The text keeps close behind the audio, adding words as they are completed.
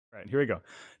right, here we go.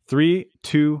 Three,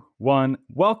 two, one.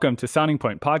 Welcome to Sounding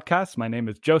Point Podcast. My name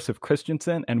is Joseph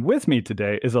Christensen, and with me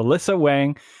today is Alyssa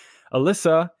Wang.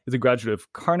 Alyssa is a graduate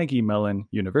of Carnegie Mellon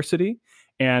University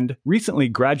and recently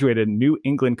graduated New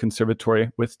England Conservatory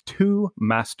with 2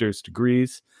 master's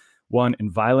degrees, one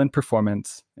in violin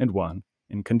performance and one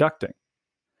in conducting.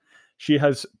 She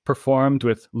has performed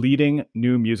with leading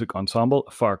new music ensemble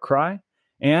Far Cry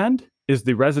and is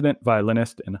the resident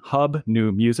violinist in Hub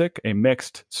New Music, a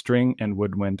mixed string and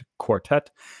woodwind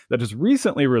quartet that has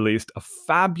recently released a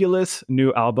fabulous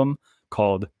new album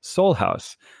called Soul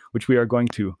House, which we are going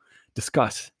to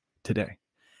discuss today.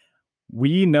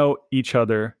 We know each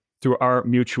other through our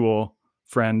mutual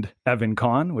friend, Evan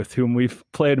Kahn, with whom we've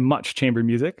played much chamber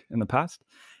music in the past.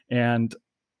 And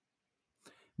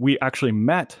we actually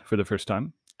met for the first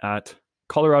time at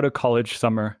Colorado College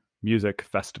Summer Music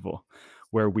Festival,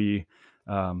 where we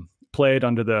played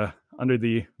under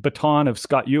the baton of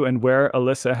Scott Yu, and where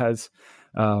Alyssa has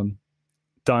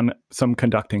done some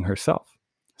conducting herself.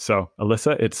 So,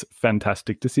 Alyssa, it's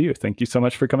fantastic to see you. Thank you so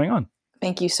much for coming on.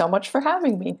 Thank you so much for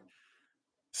having me.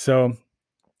 So,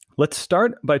 let's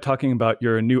start by talking about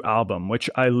your new album, which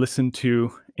I listened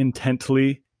to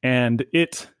intently, and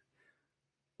it,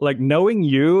 like, knowing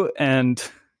you and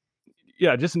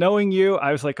just knowing you,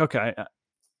 I was like, okay,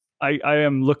 I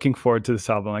am looking forward to this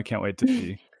album. I can't wait to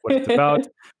see what it's about.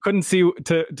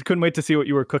 Couldn't wait to see what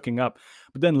you were cooking up.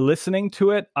 But then listening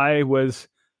to it, I was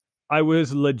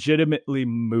legitimately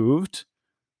moved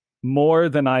more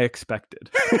than I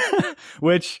expected,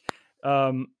 which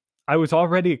I was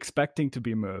already expecting to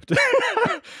be moved.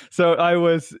 So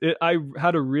I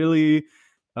had a really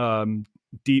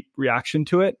deep reaction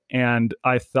to it, and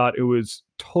I thought it was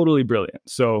totally brilliant.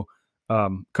 So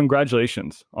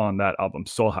congratulations on that album,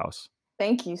 Soul House.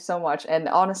 Thank you so much. And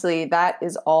honestly, that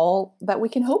is all that we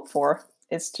can hope for,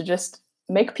 is to just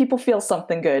make people feel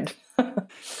something good.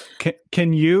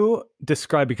 Can you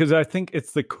describe, because I think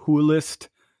it's the coolest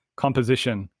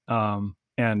composition,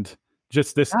 and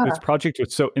just this project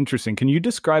was so interesting. Can you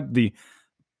describe the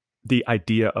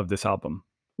idea of this album?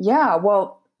 Yeah,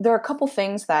 well, there are a couple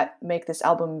things that make this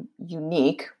album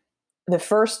unique. The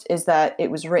first is that it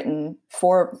was written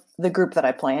for the group that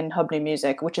I play in, Hub New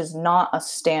Music, which is not a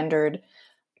standard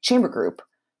chamber group.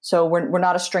 So we're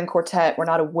not a string quartet, we're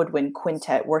not a woodwind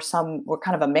quintet. We're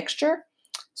kind of a mixture.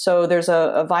 So there's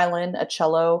a violin, a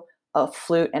cello, a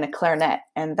flute, and a clarinet,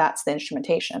 and that's the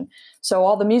instrumentation. So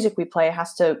all the music we play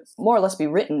has to more or less be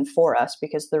written for us,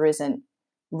 because there isn't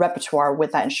repertoire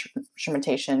with that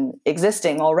instrumentation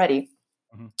existing already.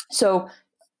 Mm-hmm. So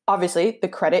obviously, the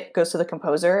credit goes to the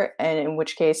composer, and in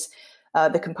which case,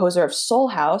 the composer of Soul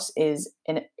House is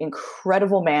an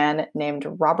incredible man named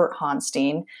Robert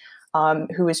Honstein,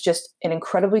 who is just an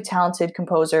incredibly talented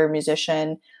composer,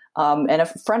 musician, and a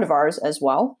friend of ours as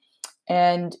well.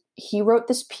 And he wrote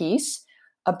this piece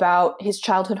about his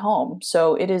childhood home.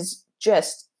 So it is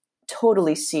just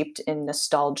totally steeped in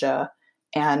nostalgia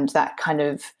and that kind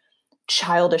of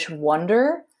childish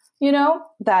wonder,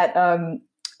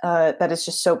 that is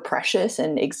just so precious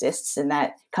and exists in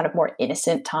that kind of more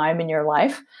innocent time in your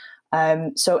life.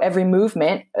 So every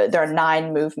movement, there are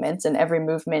 9 movements, and every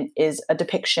movement is a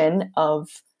depiction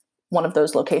of one of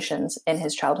those locations in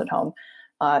his childhood home.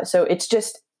 So it's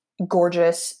just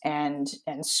gorgeous and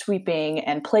sweeping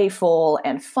and playful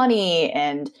and funny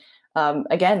and,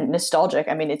 again, nostalgic.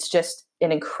 I mean, it's just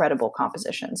an incredible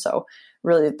composition. So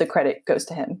really the credit goes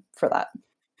to him for that.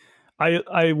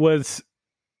 I was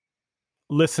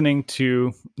listening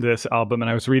to this album,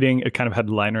 and I was reading, it kind of had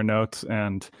liner notes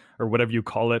or whatever you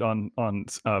call it on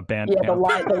Bandcamp.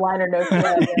 Yeah, the liner notes.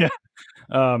 Yeah.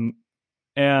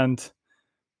 And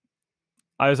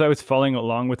as I was following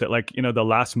along with it, like, the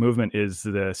last movement is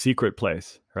the secret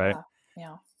place, right?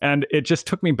 Yeah. And it just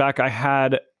took me back. I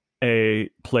had a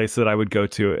place that I would go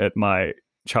to at my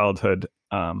childhood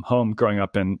home growing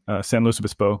up in San Luis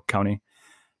Obispo County.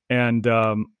 And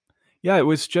it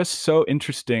was just so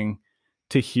interesting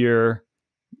to hear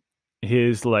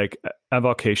his like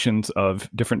evocations of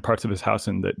different parts of his house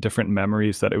and the different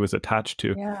memories that it was attached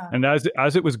to. Yeah. And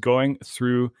as it was going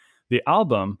through the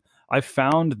album, I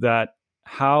found that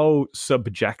how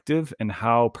subjective and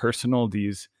how personal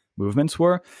these movements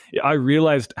were. I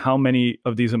realized how many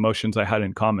of these emotions I had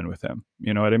in common with him.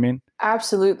 You know what I mean?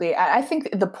 Absolutely. I think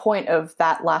the point of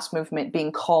that last movement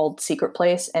being called Secret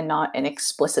Place and not an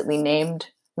explicitly named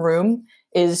room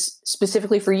is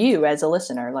specifically for you as a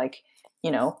listener. Like,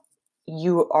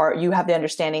 you have the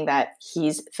understanding that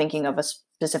he's thinking of a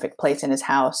specific place in his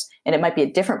house, and it might be a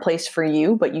different place for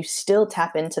you, but you still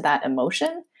tap into that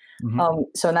emotion. Mm-hmm.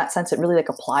 So in that sense, it really like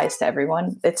applies to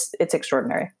everyone. It's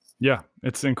extraordinary. Yeah,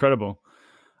 it's incredible.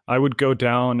 I would go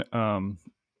down.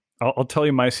 I'll tell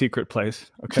you my secret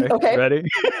place. Okay, Okay. ready?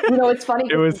 It's funny It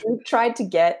because was we've tried to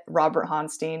get Robert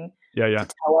Honstein yeah.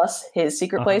 to tell us his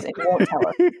secret Uh-huh. place, and he won't tell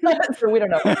us. So we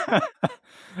don't know.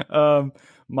 um,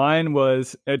 mine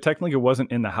was technically it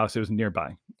wasn't in the house; it was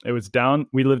nearby. It was down.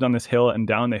 We lived on this hill, and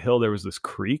down the hill there was this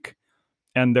creek,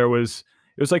 and it was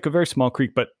like a very small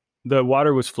creek, but the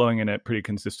water was flowing in it pretty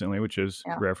consistently, which is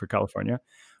Yeah. rare for California.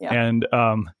 Yeah. And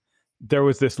there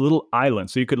was this little island,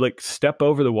 so you could like step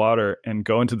over the water and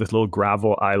go into this little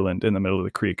gravel island in the middle of the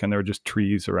creek, and there were just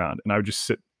trees around, and I would just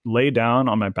lay down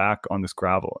on my back on this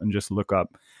gravel and just look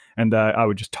up, and I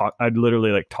would just talk. I'd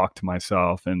literally like talk to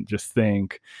myself and just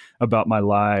think about my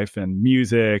life and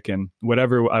music and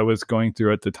whatever I was going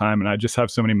through at the time, and I just have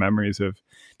so many memories of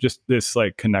just this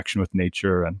like connection with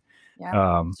nature. And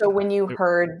Yeah. So when you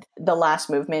heard the last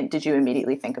movement, did you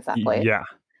immediately think of that place? yeah.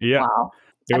 Wow.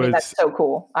 It was that's so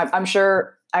cool. I'm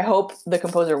sure. I hope the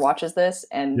composer watches this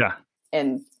and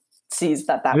sees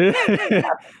that.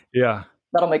 Yeah.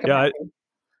 That'll make him happy.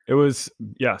 It was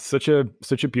such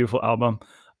a beautiful album.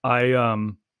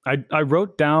 I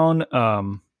wrote down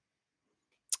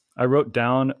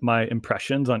my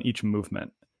impressions on each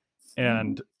movement,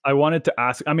 and I wanted to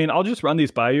ask. I mean, I'll just run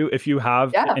these by you. If you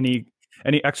have any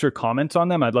extra comments on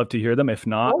them, I'd love to hear them. If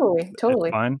not, totally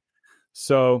it's fine.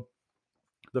 So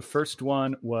the first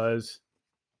one was.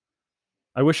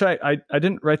 I wish I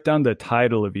didn't write down the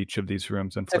title of each of these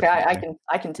rooms. Unfortunately, okay,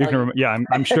 I can tell you. Yeah,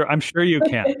 I'm sure you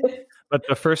can. But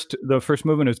the first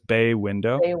movement is Bay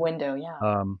Window. Bay Window,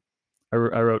 yeah. I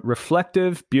wrote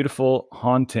reflective, beautiful,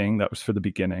 haunting. That was for the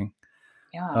beginning.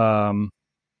 Yeah.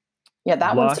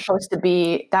 That one's supposed to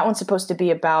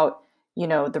be about,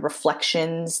 the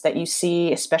reflections that you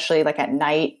see, especially like at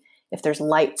night, if there's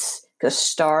lights, the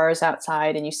stars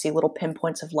outside, and you see little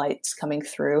pinpoints of lights coming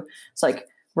through. It's like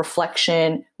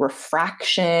reflection,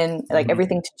 refraction, like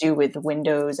everything to do with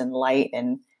windows and light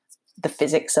and the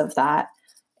physics of that.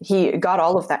 He got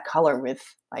all of that color with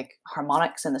like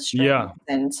harmonics in the strings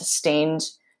and sustained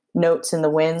notes in the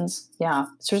winds. Yeah,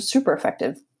 it's super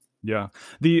effective. Yeah,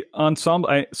 the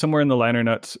ensemble. Somewhere in the liner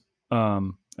notes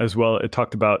as well, it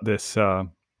talked about this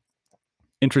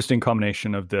interesting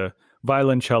combination of the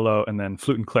violin, cello, and then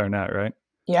flute and clarinet, right?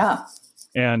 Yeah.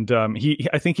 And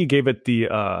I think he gave it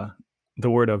the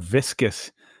word of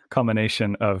viscous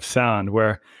combination of sound,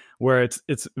 where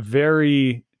it's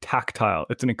very tactile.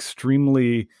 It's an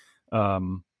extremely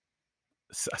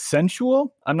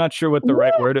sensual. I'm not sure what the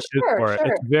right word is for it.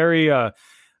 It's very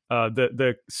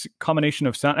the combination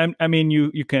of sound. I mean,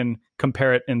 you can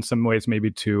compare it in some ways,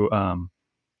 maybe to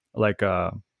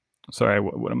sorry,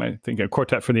 what am I thinking? A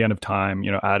Quartet for the End of Time.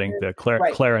 Adding the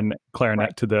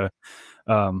clarinet to the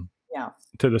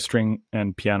to the string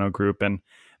and piano group. And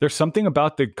there's something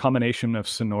about the combination of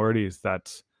sonorities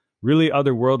that's really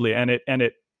otherworldly, and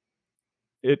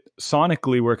it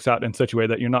sonically works out in such a way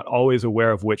that you're not always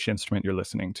aware of which instrument you're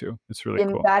listening to. It's really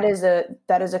cool. That is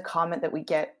a comment that we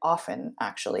get often,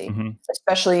 actually,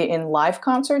 especially in live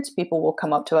concerts. People will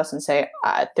come up to us and say,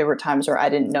 there were times where I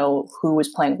didn't know who was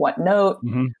playing what note,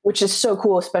 which is so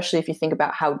cool, especially if you think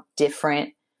about how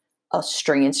different a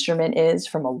string instrument is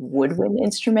from a woodwind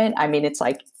instrument. I mean, it's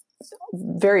like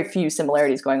very few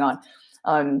similarities going on.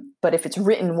 But if it's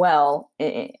written well,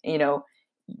 and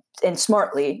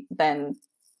smartly, then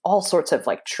all sorts of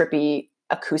like trippy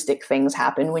acoustic things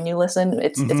happen when you listen.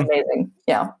 It's amazing.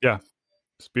 Yeah. Yeah.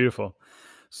 It's beautiful.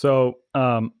 So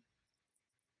the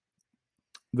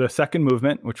second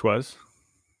movement, which was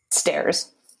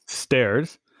Stairs.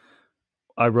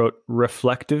 I wrote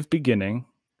reflective beginning,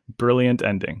 brilliant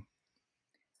ending.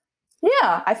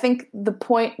 Yeah. I think the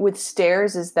point with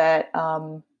Stairs is that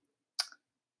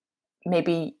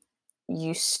maybe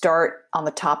you start on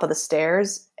the top of the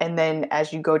stairs, and then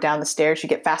as you go down the stairs, you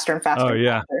get faster and faster. Oh,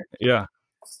 yeah. Faster. Yeah.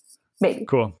 Maybe.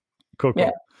 Cool.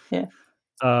 Yeah.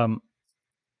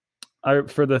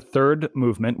 For the third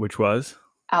movement, which was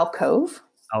Alcove,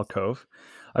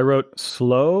 I wrote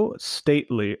slow,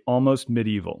 stately, almost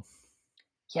medieval.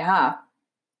 Yeah.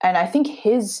 And I think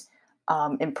his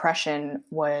impression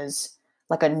was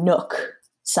like a nook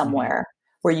somewhere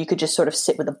where you could just sort of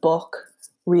sit with a book,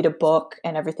 read a book,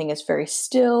 and everything is very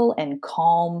still and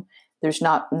calm. There's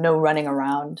no running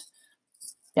around.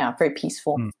 Yeah, very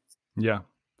peaceful. Yeah.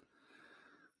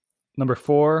 Number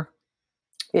 4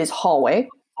 is Hallway.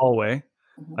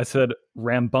 I said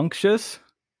rambunctious,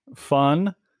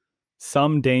 fun,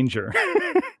 some danger.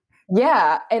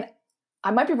 Yeah, and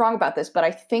I might be wrong about this, but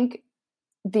I think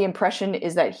the impression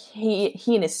is that he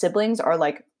and his siblings are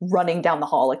like running down the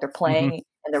hall, like they're playing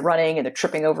and and they're running and they're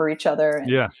tripping over each other. And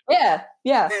Yeah.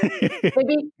 yeah.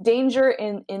 Maybe danger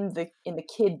in the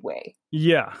kid way.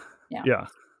 Yeah.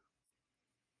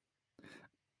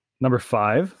 Number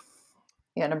 5.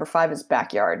 Yeah, number 5 is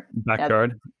backyard.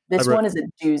 Backyard. This one is a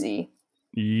doozy.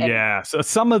 Yeah. So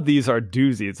some of these are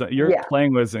doozies. Your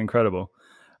playing was incredible.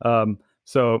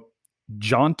 So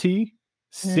jaunty,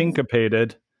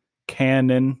 syncopated,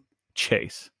 canon,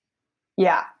 chase.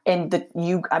 Yeah, and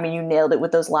you nailed it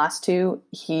with those last two.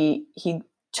 He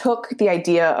took the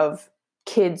idea of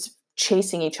kids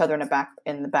chasing each other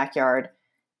in the backyard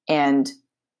and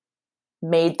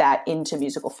made that into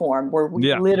musical form where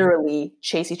we literally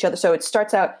chase each other. So it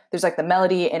starts out, there's like the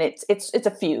melody, and it's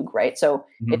a fugue, right? So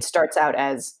it starts out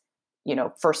as,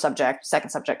 first subject, second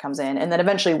subject comes in, and then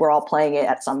eventually we're all playing it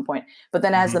at some point. But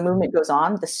then as the movement goes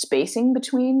on, the spacing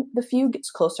between the fugue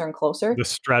gets closer and closer. The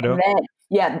stretto. And then,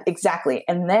 yeah, exactly.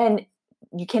 And then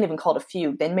you can't even call it a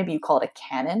fugue. Then maybe you call it a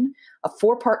canon, a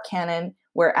 4-part canon,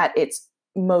 where at its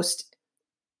most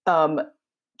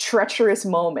treacherous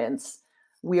moments,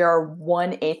 we are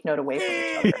 1/8 note away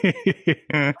from each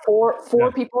other.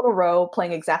 Four people in a row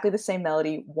playing exactly the same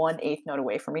melody, 1/8 note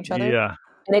away from each other. Yeah.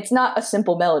 And it's not a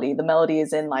simple melody. The melody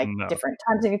is in different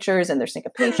time signatures, and there's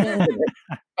syncopations.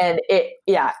 and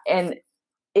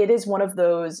it is one of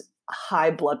those high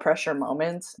blood pressure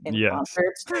moments in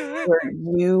concerts where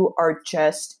you are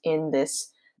just in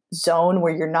this zone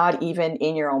where you're not even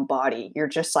in your own body. You're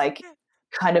just like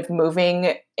kind of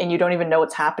moving, and you don't even know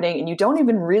what's happening, and you don't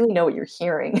even really know what you're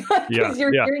hearing because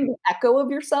you're hearing the echo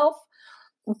of yourself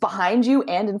behind you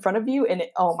and in front of you. And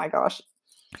oh my gosh.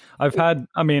 I've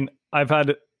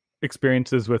had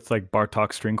experiences with like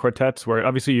Bartok string quartets where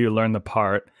obviously you learn the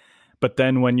part, but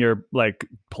then when you're like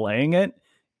playing it,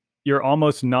 you're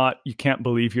almost you can't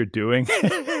believe you're doing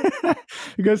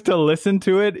because to listen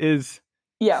to it is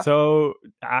so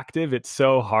active. It's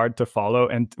so hard to follow.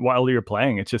 And while you're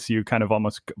playing, it's just, you kind of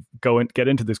almost go and get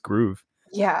into this groove.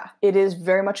 Yeah, it is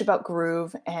very much about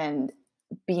groove and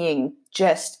being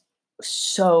just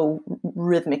so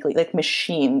rhythmically, like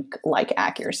machine-like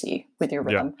accuracy with your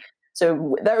rhythm. Yeah.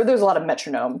 So there's a lot of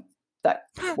metronome that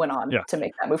went on to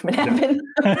make that movement happen.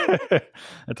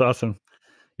 That's awesome.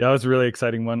 Yeah, that was a really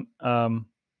exciting one.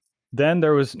 Then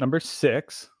there was number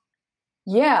 6.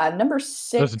 Yeah, number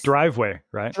 6. It was Driveway,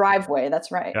 right? Driveway,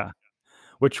 that's right. Yeah,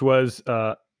 which was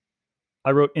I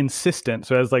wrote insistent,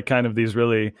 so it has like kind of these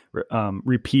really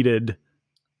repeated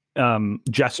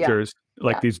gestures,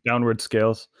 like these downward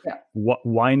scales. Yeah,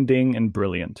 winding and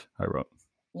brilliant, I wrote.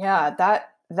 Yeah,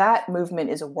 that movement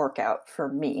is a workout for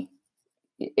me.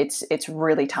 It's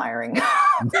really tiring.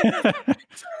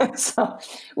 So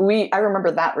I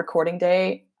remember that recording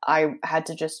day, I had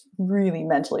to just really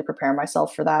mentally prepare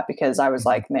myself for that, because I was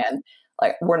like, man,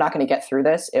 like we're not going to get through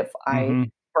this if I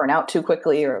burn out too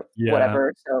quickly or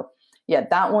whatever. So yeah,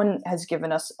 that one has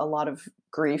given us a lot of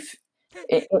grief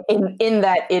in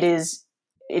that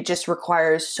it just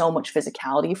requires so much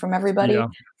physicality from everybody. Yeah.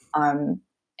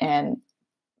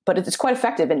 But it's quite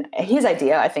effective. And his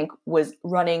idea, I think, was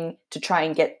running to try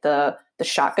and get the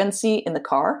shotgun seat in the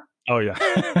car. Oh yeah.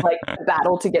 Like the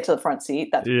battle to get to the front seat.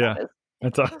 That's what that is.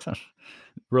 That's awesome.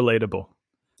 Relatable.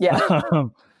 Yeah.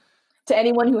 To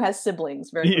anyone who has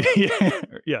siblings. Very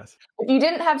yes. If you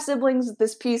didn't have siblings,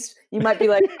 this piece, you might be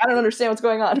like, I don't understand what's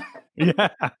going on. Yeah.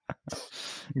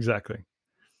 Exactly.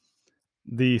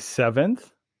 The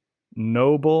 7th,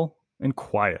 Noble and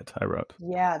Quiet, I wrote.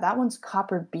 Yeah, that one's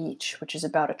Copper Beech, which is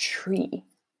about a tree,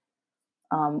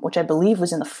 which I believe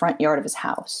was in the front yard of his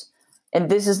house. And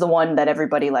this is the one that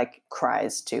everybody like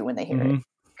cries to when they hear it,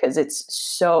 because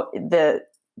it's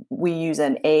we use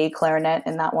an A clarinet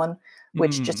in that one,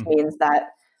 which just means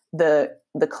that the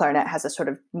clarinet has a sort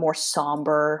of more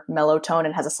somber mellow tone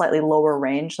and has a slightly lower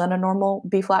range than a normal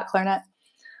B flat clarinet.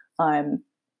 And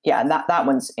that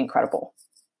one's incredible.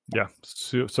 Yeah,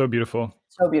 so beautiful.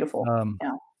 So beautiful.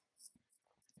 Yeah.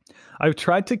 I've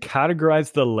tried to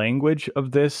categorize the language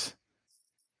of this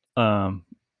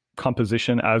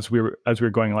composition as we were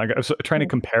going. Like I was trying to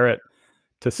compare it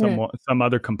to some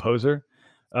other composer.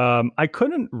 I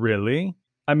couldn't really.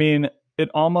 I mean, it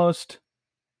almost.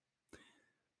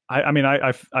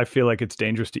 I feel like it's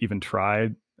dangerous to even try.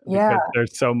 Because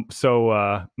there's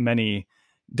so many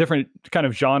different kind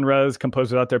of genres,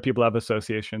 composers out there. People have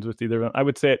associations with either of them. I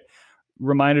would say it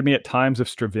reminded me at times of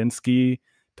Stravinsky,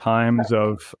 times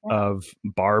of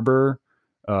Barber,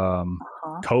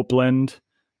 Copland,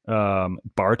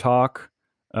 Bartok,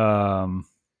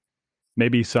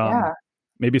 maybe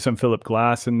some Philip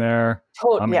Glass in there.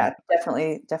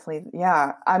 Definitely.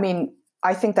 Yeah. I mean,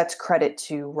 I think that's credit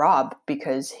to Rob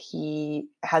because he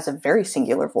has a very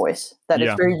singular voice that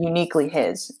is very uniquely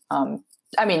his.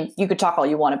 I mean, you could talk all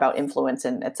you want about influence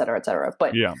and et cetera,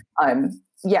 but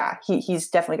he's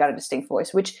definitely got a distinct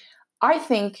voice, which I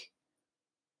think,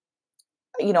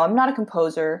 I'm not a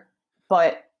composer,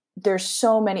 but there's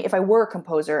so many. If I were a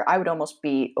composer, I would almost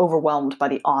be overwhelmed by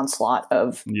the onslaught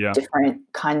of different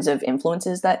kinds of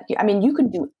influences you can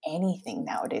do anything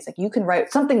nowadays. Like you can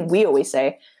write something we always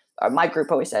say, or my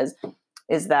group always says,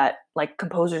 is that like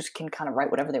composers can kind of write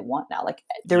whatever they want now. Like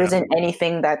there isn't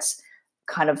anything that's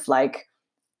kind of like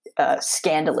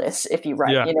scandalous if you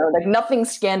write, like nothing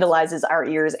scandalizes our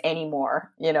ears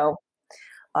anymore,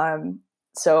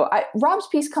 So Rob's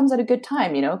piece comes at a good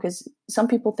time, because some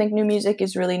people think new music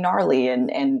is really gnarly and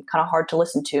kind of hard to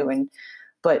listen to.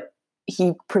 But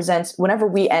he presents, whenever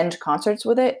we end concerts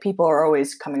with it, people are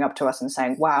always coming up to us and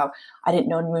saying, wow, I didn't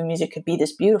know new music could be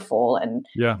this beautiful. And,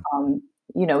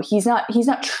 he's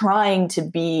not trying to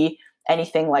be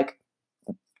anything like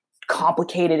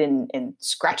complicated and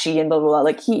scratchy and blah, blah, blah.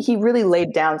 Like he really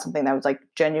laid down something that was like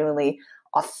genuinely,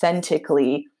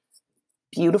 authentically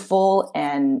beautiful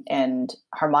and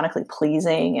harmonically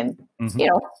pleasing, and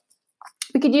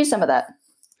we could use some of that.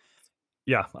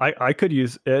 I could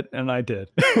use it, and I did.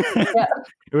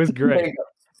 It was great.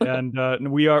 And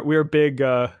we're big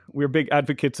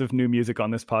advocates of new music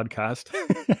on this podcast.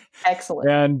 Excellent.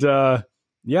 And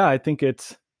I think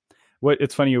it's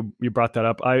funny you brought that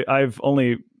up. I've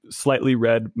only slightly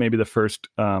read maybe the first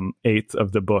eighth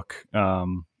of the book,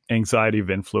 Anxiety of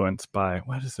Influence by,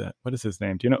 what is his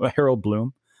name? Do you know? Harold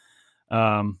Bloom.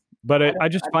 But I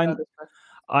just find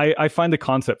I find the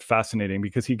concept fascinating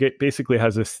because he basically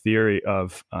has this theory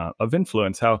of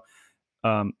influence. How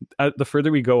the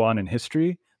further we go on in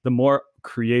history, the more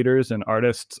creators and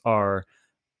artists are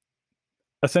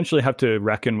essentially have to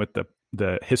reckon with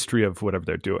the history of whatever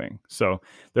they're doing. So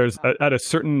there's at a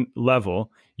certain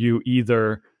level, you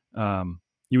either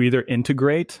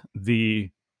integrate the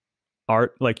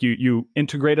art, like you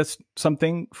integrate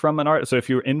something from an art. So if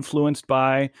you're influenced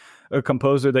by a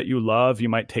composer that you love, you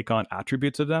might take on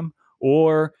attributes of them,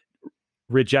 or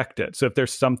reject it. So if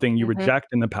there's something you reject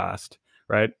in the past,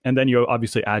 right, and then you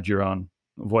obviously add your own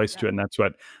voice to it, and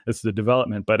it's the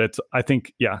development. But I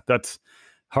think that's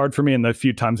hard for me. And the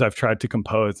few times I've tried to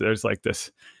compose, there's like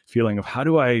this feeling of how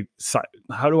do I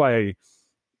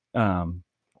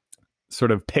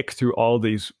sort of pick through all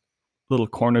these little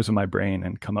corners of my brain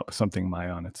and come up with something of my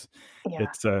own.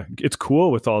 It's cool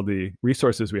with all the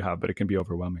resources we have, but it can be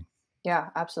overwhelming. Yeah,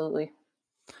 absolutely.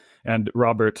 And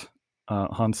Robert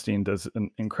Honstein does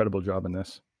an incredible job in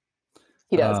this.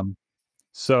 He does.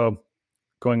 So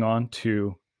going on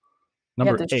to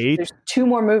number 8. There's 2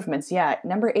 more movements. Yeah.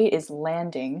 Number 8 is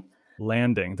landing.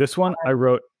 Landing. This one I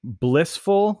wrote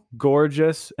blissful,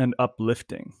 gorgeous, and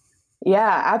uplifting.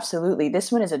 Yeah, absolutely.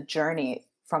 This one is a journey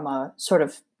from a sort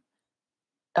of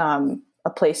a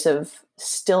place of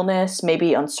stillness,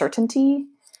 maybe uncertainty,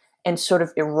 and sort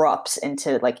of erupts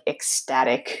into like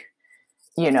ecstatic,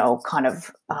 kind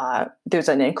of, there's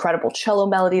an incredible cello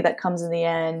melody that comes in the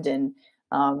end. And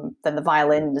then the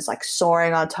violin is like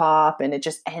soaring on top, and it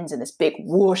just ends in this big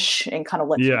whoosh and kind of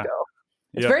lets you go.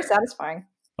 It's very satisfying.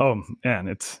 Oh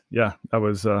man,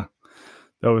 that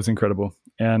was incredible.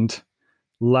 And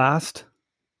last,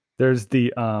 there's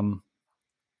the,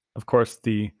 of course,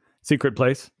 the secret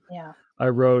place. Yeah. I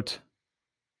wrote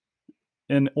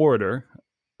in order: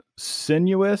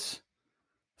 sinuous,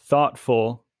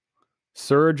 thoughtful,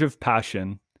 surge of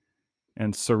passion,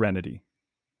 and serenity.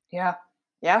 Yeah.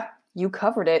 You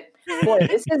covered it. Boy,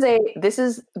 this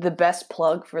is the best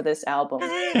plug for this album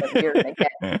that you're gonna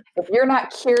get. If you're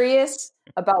not curious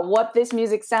about what this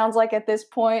music sounds like at this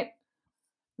point,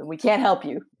 then we can't help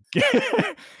you.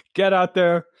 Get out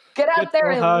there. Get out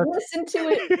there and listen to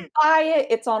it, buy it.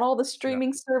 It's on all the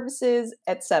streaming services,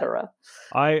 etc.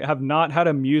 I have not had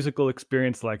a musical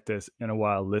experience like this in a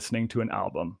while, listening to an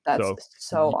album. That's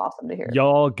so awesome to hear.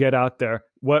 Y'all get out there.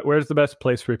 Where's the best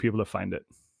place for people to find it?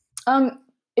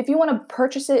 If you want to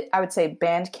purchase it, I would say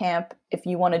Bandcamp. If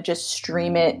you want to just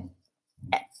stream it,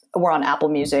 we're on Apple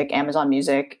Music, Amazon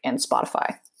Music, and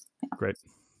Spotify. Yeah. Great.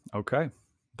 Okay.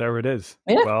 There it is.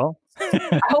 Yeah. Well,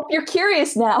 I hope you're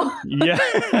curious now.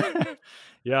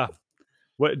 Yeah.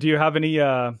 What do you have any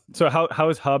so how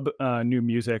is Hub new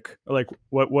music? Like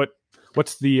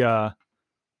what's the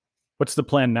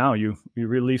plan now? You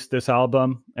released this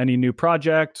album. Any new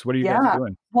projects? What are you guys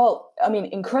doing? Well, I mean,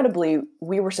 incredibly,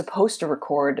 we were supposed to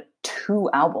record 2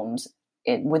 albums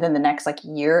within the next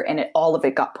year, and all of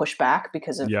it got pushed back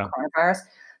because of coronavirus.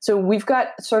 So we've got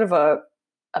sort of a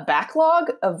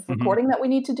backlog of recording that we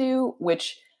need to do,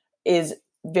 which is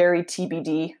very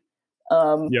TBD.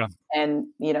 Yeah. And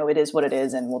it is what it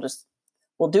is, and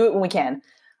we'll do it when we can.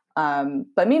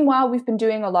 But meanwhile, we've been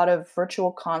doing a lot of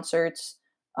virtual concerts,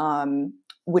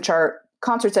 which are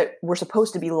concerts that were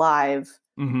supposed to be live,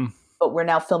 but we're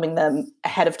now filming them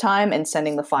ahead of time and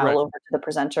sending the file over to the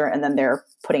presenter, and then they're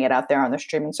putting it out there on their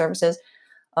streaming services.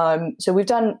 So we've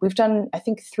done, I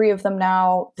think 3 of them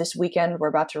now. This weekend, we're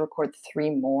about to record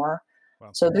 3 more. Wow.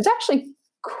 So there's actually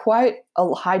quite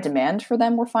a high demand for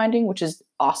them, we're finding, which is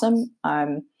awesome.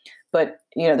 But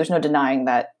there's no denying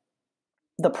that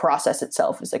the process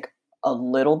itself is like a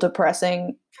little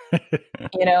depressing,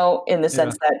 in the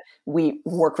sense that we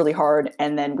work really hard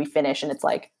and then we finish and it's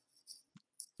like,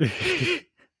 we're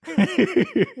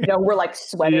like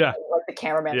sweating, like the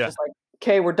cameraman's just like,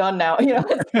 okay, we're done now.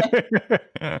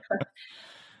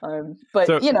 But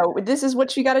so, this is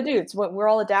what you got to do. It's what we're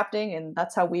all adapting, and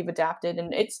that's how we've adapted,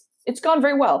 and it's gone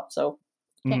very well. So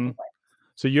can't complain.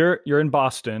 So you're in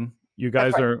Boston. You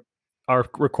guys are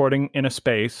recording in a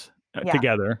space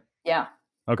together. Yeah.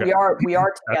 Okay. We are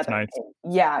together. That's nice.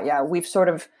 Yeah. We've sort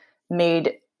of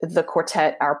made the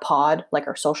quartet our pod, like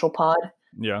our social pod.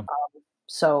 Yeah.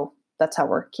 So that's how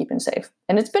we're keeping safe,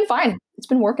 and it's been fine. It's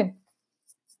been working.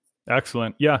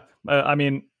 Excellent. Yeah.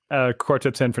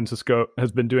 Quartet San Francisco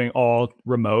has been doing all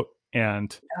remote,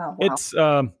 and it's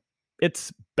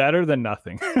better than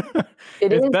nothing.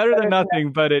 It's better than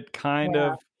nothing, but it kind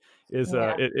of is.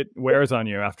 It wears on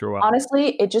you after a while.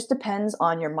 Honestly, it just depends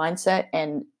on your mindset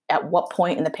and at what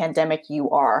point in the pandemic you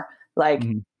are. Like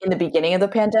in the beginning of the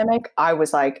pandemic, I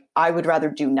was like, I would rather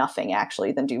do nothing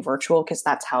actually than do virtual, because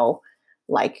that's how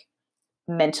like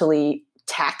mentally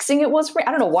taxing it was for me.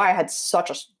 I don't know why I had such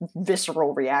a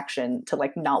visceral reaction to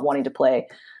like not wanting to play.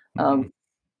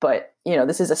 But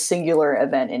this is a singular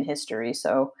event in history.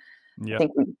 So I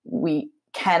think we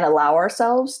can allow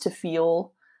ourselves to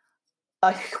feel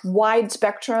a wide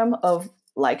spectrum of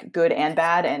like good and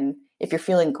bad. And if you're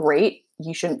feeling great,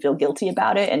 you shouldn't feel guilty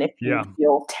about it. And if you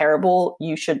feel terrible,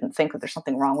 you shouldn't think that there's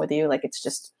something wrong with you. Like, it's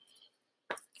just,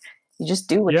 you just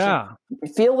do what you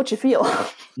feel what you feel.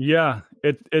 Yeah.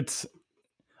 It's,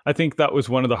 I think that was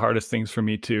one of the hardest things for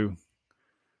me to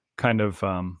kind of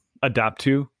adapt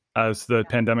to as the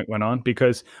pandemic went on,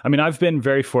 because I mean, I've been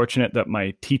very fortunate that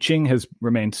my teaching has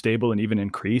remained stable and even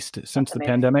increased since the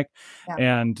pandemic.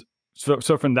 Yeah. And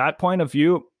so from that point of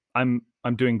view, I'm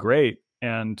doing great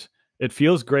and it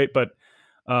feels great. But,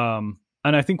 and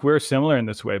I think we're similar in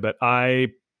this way, but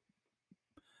I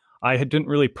didn't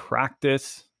really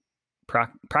practice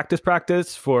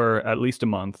for at least a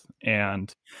month.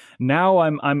 And now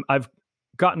I've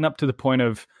gotten up to the point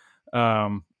of,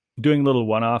 doing little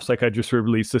one-offs. Like I just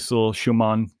released this little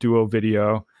Schumann duo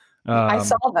video. I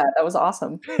saw that. That was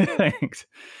awesome. Thanks.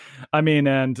 I mean,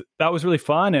 and that was really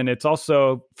fun. And it's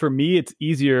also, for me, it's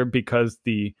easier because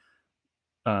the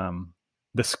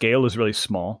scale is really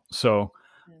small. So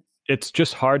it's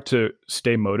just hard to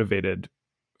stay motivated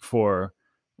for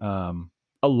a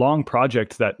long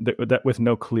project that with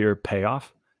no clear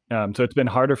payoff. So it's been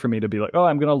harder for me to be like, oh,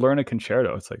 I'm going to learn a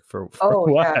concerto. It's like, for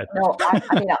what? Yeah. No, I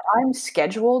mean, I'm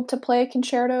scheduled to play a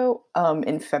concerto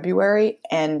in February.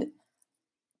 And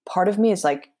part of me is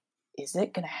like, is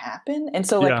it going to happen? And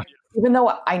so like, even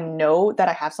though I know that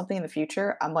I have something in the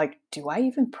future, I'm like, do I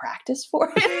even practice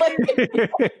for it?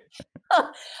 Like,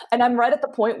 and I'm right at the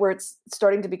point where it's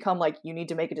starting to become like, you need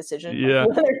to make a decision.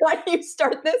 Whether or not you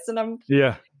start this. And I'm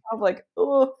like,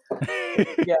 oh,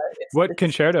 yeah. What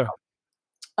concerto?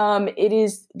 It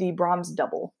is the Brahms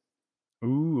double.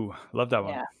 Ooh, love that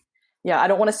one. Yeah. I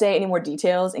don't want to say any more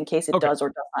details in case it does or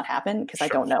does not happen, because I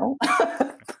don't know.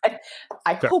 But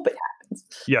I hope it happens.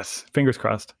 Yes, fingers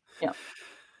crossed. Yeah.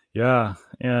 Yeah,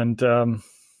 and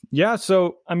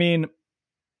so I mean,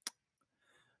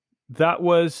 that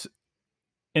was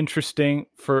interesting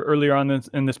for earlier on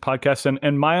in this podcast,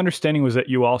 and my understanding was that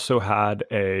you also had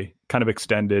a kind of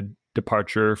extended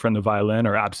departure from the violin,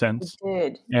 or absence. I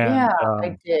did.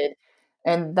 I did.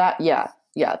 And that,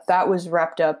 that was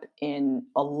wrapped up in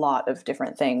a lot of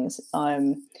different things.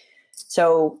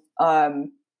 So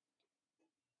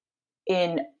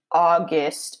in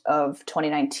August of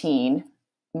 2019,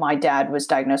 my dad was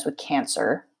diagnosed with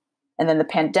cancer. And then the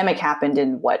pandemic happened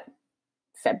in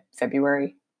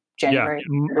February? January?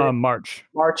 March,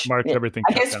 everything.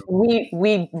 I guess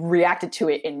we reacted to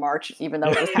it in March, even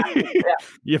though it was happening.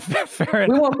 Fair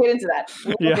enough. We won't get into that.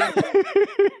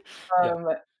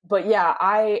 But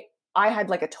I had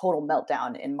like a total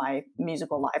meltdown in my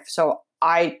musical life. So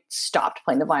I stopped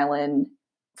playing the violin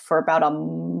for about a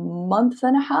month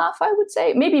and a half, I would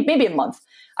say. Maybe a month.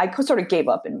 I sort of gave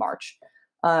up in March.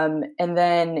 And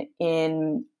then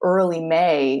in early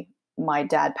May, my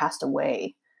dad passed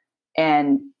away.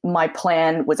 And my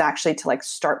plan was actually to like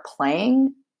start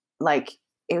playing. Like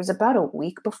it was about a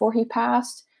week before he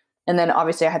passed. And then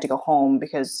obviously I had to go home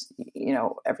because, you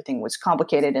know, everything was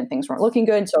complicated and things weren't looking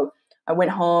good. So I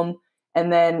went home.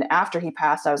 And then after he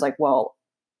passed, I was like, well,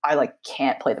 I like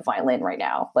can't play the violin right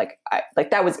now. Like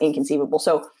that was inconceivable.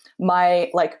 So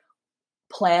my like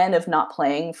plan of not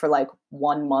playing for like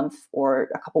 1 month or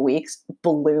a couple weeks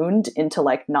ballooned into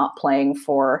like not playing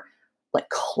for like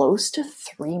close to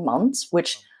 3 months,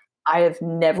 which I have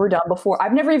never done before.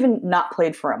 I've never even not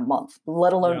played for a month,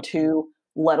 let alone 2,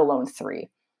 let alone 3.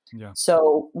 Yeah.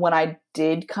 So when I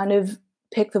did kind of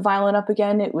pick the violin up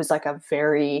again, it was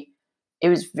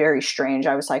very strange.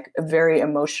 I was like very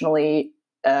emotionally,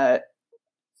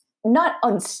 not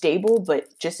unstable, but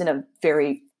just in a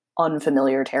very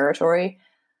unfamiliar territory.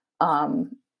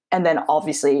 And then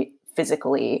obviously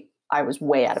physically I was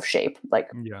way out of shape.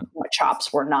 Like my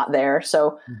chops were not there.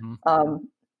 So,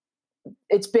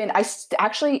 it's been,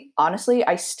 honestly,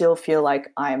 I still feel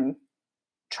like I'm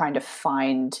trying to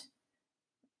find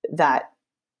that,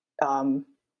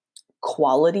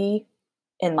 quality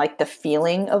and like the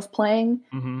feeling of playing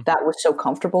that was so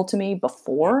comfortable to me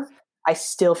before. I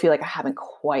still feel like I haven't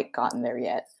quite gotten there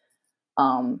yet.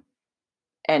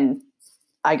 And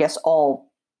I guess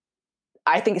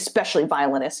I think especially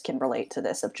violinists can relate to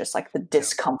this of just like the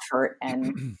discomfort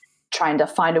and trying to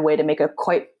find a way to make a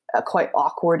quite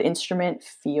awkward instrument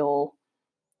feel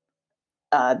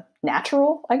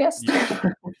natural, I guess.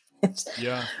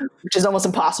 Which is almost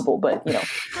impossible, but you know.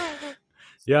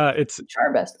 It's try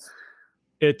our best.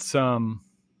 It's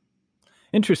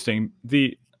interesting.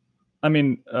 The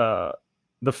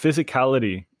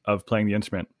physicality of playing the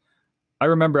instrument. I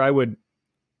remember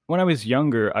when I was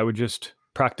younger, I would just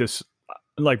practice.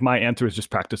 Like my answer is just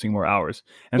practicing more hours.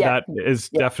 And that is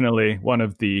definitely one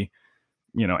of the,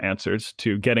 answers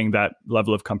to getting that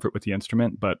level of comfort with the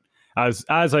instrument. But as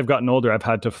I've gotten older, I've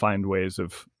had to find ways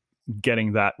of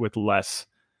getting that with less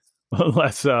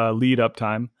lead up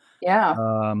time.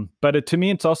 Yeah. But to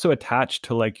me, it's also attached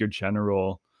to like your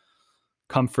general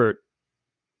comfort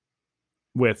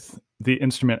with the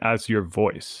instrument as your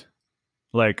voice.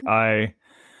 Like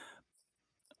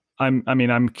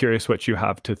I'm curious what you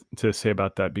have to say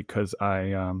about that, because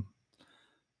I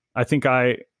think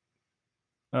I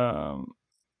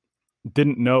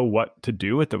didn't know what to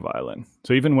do with the violin.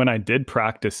 So even when I did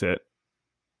practice it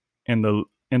in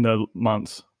the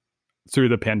months through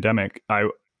the pandemic, I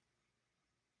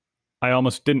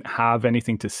almost didn't have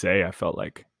anything to say, I felt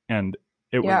like. And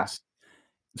it was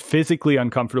physically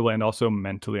uncomfortable and also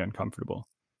mentally uncomfortable.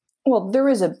 Well, there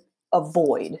is a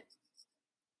void,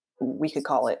 we could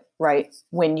call it, right?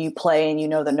 When you play and you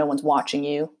know that no one's watching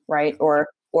you, right? Or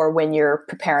when you're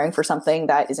preparing for something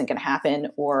that isn't going to happen,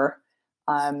 or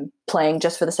playing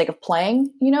just for the sake of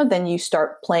playing, then you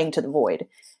start playing to the void.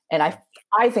 And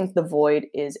I think the void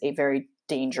is a very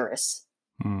dangerous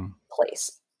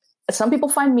place. Some people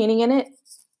find meaning in it.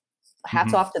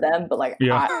 Hats off to them, but like,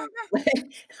 I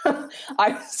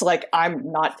was like,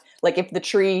 I'm not, like, if the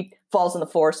tree falls in the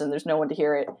forest and there's no one to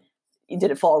hear it,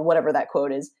 did it fall, or whatever that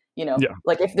quote is,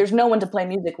 like if there's no one to play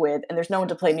music with and there's no one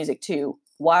to play music to,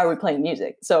 why are we playing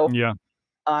music? So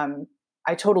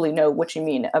I totally know what you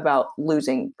mean about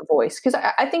losing the voice, because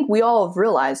I think we all have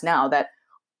realized now that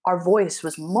our voice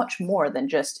was much more than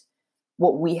just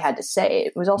what we had to say.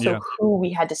 It was also who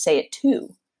we had to say it to.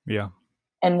 Yeah.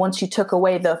 And once you took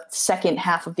away the second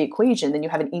half of the equation, then you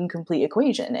have an incomplete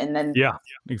equation. And then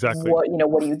exactly.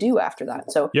 What do you do after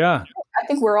that? So I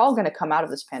think we're all going to come out of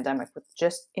this pandemic with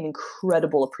just an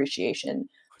incredible appreciation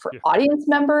for audience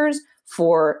members,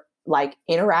 for like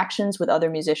interactions with other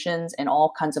musicians and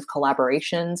all kinds of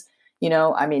collaborations.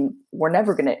 I mean, we're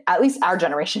never going to, at least our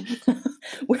generation,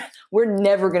 we're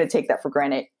never going to take that for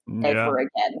granted ever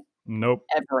again. Nope.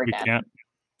 Ever again.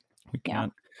 We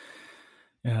can't.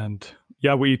 And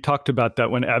we talked about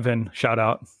that when Evan, shout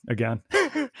out again,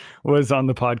 was on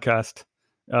the podcast.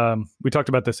 We talked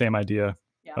about the same idea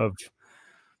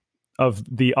of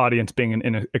the audience being an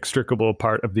inextricable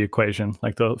part of the equation,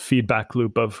 like the feedback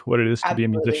loop of what it is to be a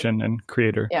musician and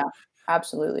creator. Yeah,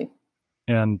 absolutely.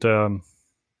 And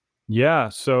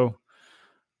so,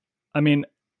 I mean,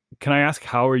 can I ask,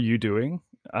 how are you doing?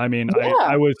 I mean,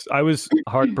 I was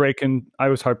heartbroken. I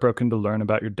was heartbroken to learn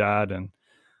about your dad, and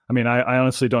I mean, I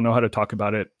honestly don't know how to talk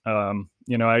about it.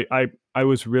 I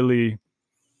was really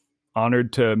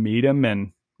honored to meet him,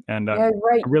 and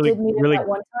right. Really, you did meet him that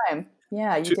one time.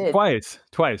 Yeah, you did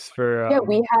twice for.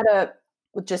 we had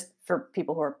just for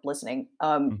people who are listening,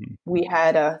 Mhm. we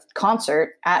had a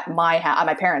concert at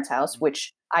my parents' house,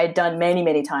 which I had done many,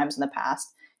 many times in the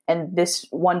past. And this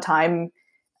one time,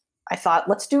 I thought,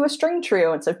 let's do a string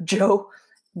trio. And so Joe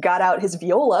got out his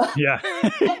viola, Yeah.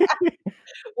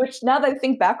 which now that I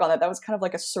think back on that was kind of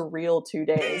like a surreal 2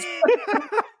 days.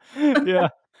 Yeah.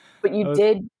 But you Uh,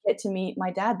 did get to meet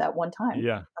my dad that one time.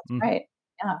 yeah. That's Mhm. right.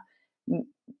 Yeah.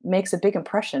 Makes a big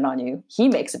impression on you. He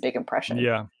makes a big impression.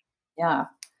 Yeah. Yeah.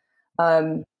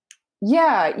 Um,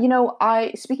 yeah,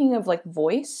 I speaking of like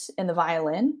voice and the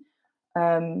violin,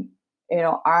 um,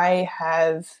 I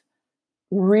have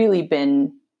really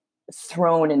been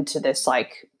thrown into this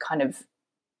like kind of,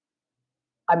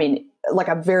 I mean, like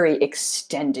a very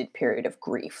extended period of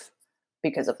grief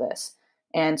because of this.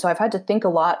 And so I've had to think a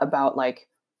lot about like,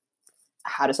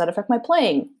 how does that affect my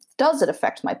playing? Does it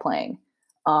affect my playing?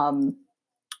 Um,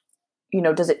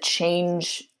 does it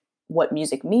change what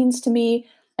music means to me?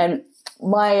 And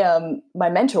my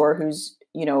mentor, who's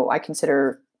I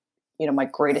consider my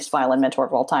greatest violin mentor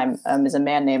of all time, is a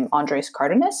man named Andres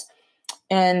Cardenas,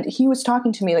 and he was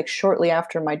talking to me like shortly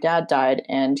after my dad died,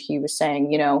 and he was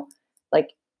saying, like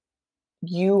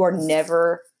you are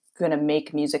never going to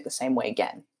make music the same way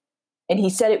again. And he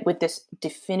said it with this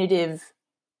definitive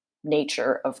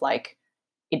nature of like,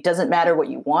 it doesn't matter what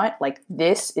you want, like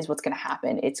this is what's going to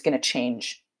happen. It's going to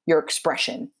change your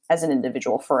expression as an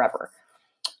individual forever.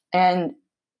 And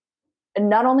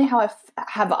not only have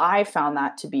I found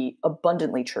that to be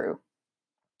abundantly true,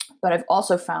 but I've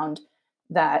also found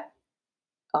that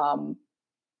um,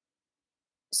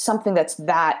 something that's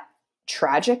that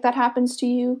tragic that happens to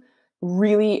you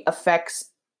really affects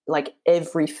like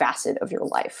every facet of your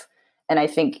life. And I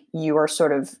think you are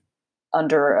sort of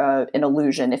under an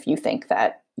illusion if you think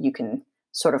that you can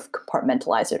sort of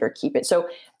compartmentalize it or keep it. So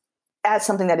as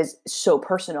something that is so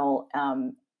personal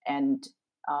and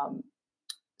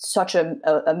such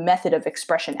a method of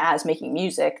expression as making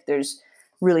music, there's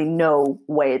really no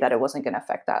way that it wasn't going to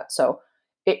affect that. So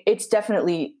it's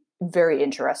definitely very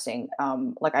interesting.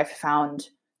 Like I found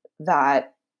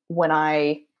that when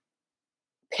I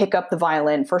pick up the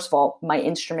violin, first of all, my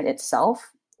instrument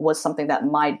itself was something that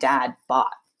my dad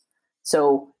bought.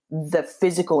 So the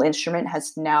physical instrument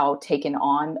has now taken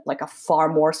on like a far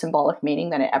more symbolic meaning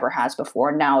than it ever has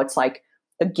before. Now it's like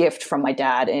a gift from my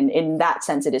dad. And in that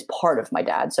sense, it is part of my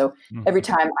dad. So every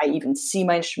Mhm. time I even see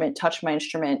my instrument, touch my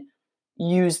instrument,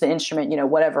 use the instrument,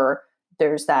 whatever,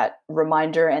 there's that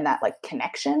reminder and that like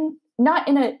connection, not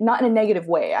in a negative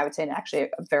way. I would say in actually a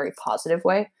very positive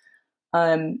way.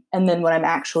 And then when I'm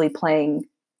actually playing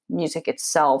music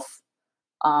itself,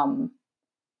 um,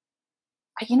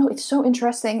 it's so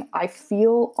interesting. I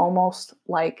feel almost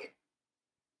like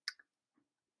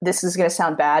this is going to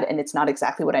sound bad and it's not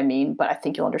exactly what I mean, but I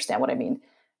think you'll understand what I mean.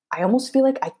 I almost feel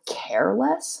like I care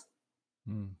less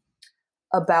Mm.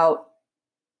 about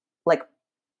like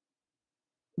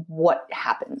what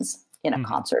happens in a Mhm.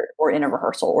 concert or in a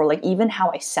rehearsal or like even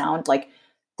how I sound, like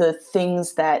the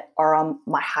things that are on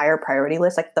my higher priority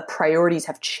list, like the priorities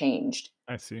have changed.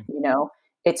 I see.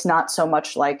 It's not so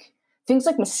much like things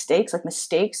like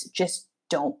mistakes just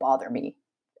don't bother me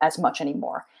as much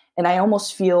anymore. And I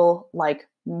almost feel like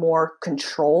more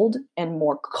controlled and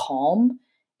more calm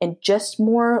and just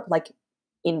more like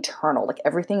internal, like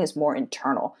everything is more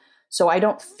internal. So I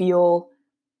don't feel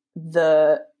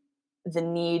the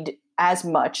need as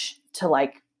much to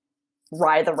like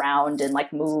writhe around and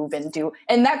like move and do,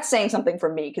 and that's saying something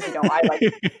for me because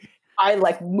I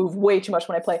like move way too much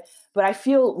when I play, but I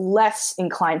feel less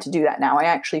inclined to do that now. I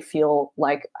actually feel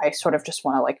like I sort of just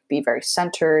want to like be very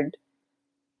centered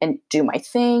and do my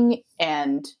thing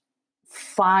and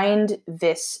find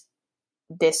this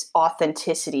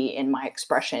authenticity in my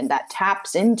expression that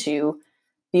taps into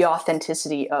the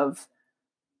authenticity of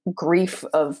grief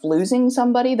of losing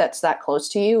somebody that's that close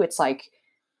to you. It's like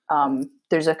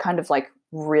there's a kind of like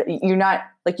you're not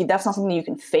like that's not something you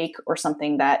can fake or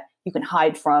something that you can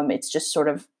hide from. It's just sort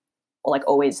of like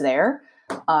always there.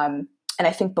 And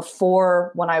I think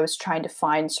before, when I was trying to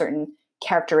find certain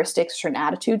characteristics, certain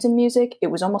attitudes in music, it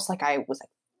was almost like I was like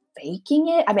faking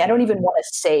it. I mean, I don't Yeah. even want to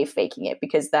say faking it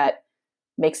because that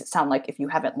makes it sound like if you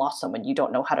haven't lost someone, you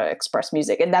don't know how to express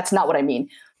music. And that's not what I mean.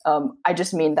 I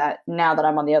just mean that now that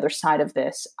I'm on the other side of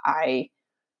this, I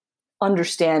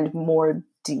understand more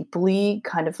deeply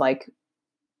kind of like,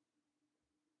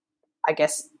 I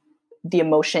guess, the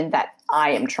emotion that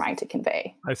I am trying to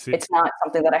convey. I see. It's not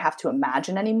something that I have to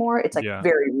imagine anymore. It's like Yeah.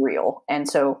 very real. And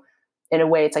so in a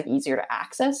way it's like easier to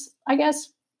access, I guess.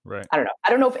 Right. I don't know. I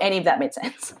don't know if any of that made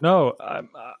sense. No,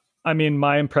 I mean,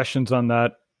 my impressions on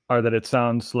that are that it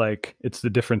sounds like it's the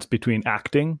difference between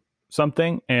acting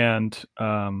something and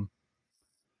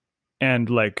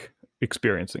like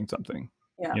experiencing something.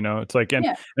 Yeah. You know, it's like,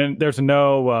 Yeah. and there's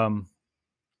no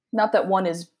Not that one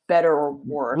is better or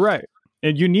worse. right.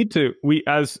 And you need to, we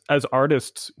as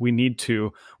artists, we need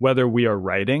to, whether we are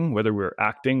writing, whether we're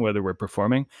acting, whether we're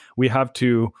performing, we have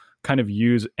to kind of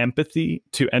use empathy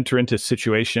to enter into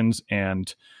situations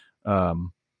and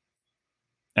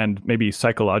maybe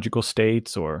psychological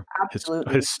states or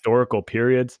Absolutely. historical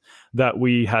periods that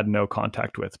we had no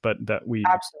contact with, but that we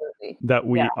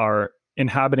Absolutely. yeah. are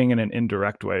inhabiting in an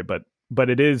indirect way. But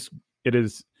it is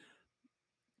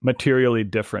materially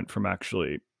different from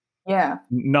actually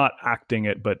not acting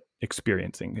it, but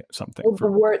experiencing something. Well, the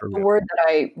word that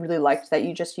I really liked that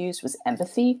you just used was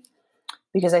empathy,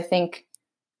 because I think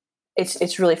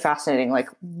it's really fascinating. Like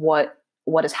what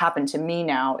has happened to me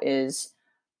now is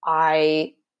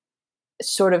I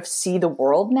sort of see the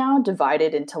world now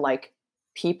divided into like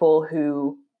people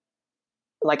who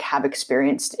like have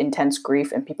experienced intense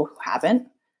grief and people who haven't.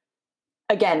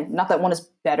 Again, not that one is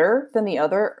better than the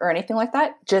other or anything like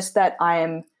that, just that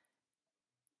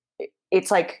it's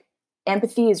like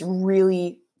empathy is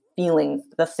really feeling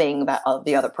the thing that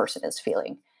the other person is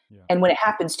feeling. Yeah. And when it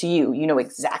happens to you, you know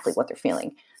exactly what they're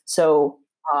feeling. So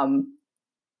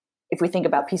if we think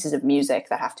about pieces of music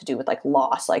that have to do with like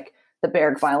loss, like the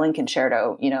Berg Violin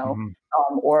Concerto, you know,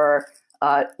 or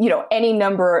you know, any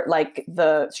number like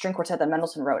the string quartet that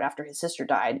Mendelssohn wrote after his sister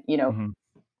died, you know,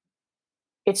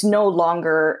 it's no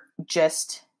longer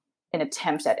just an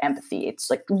attempt at empathy. It's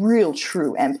like real,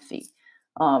 true empathy.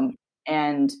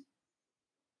 And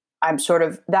I'm sort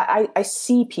of that I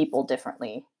see people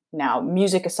differently now,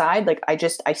 music aside. Like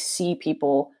I see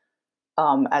people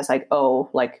as like, oh,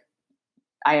 like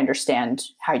I understand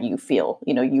how you feel.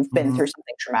 You know, you've been through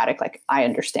something traumatic. Like I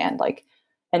understand, like,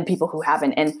 and people who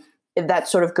haven't. And that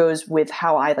sort of goes with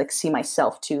how I like see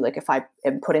myself too. Like if I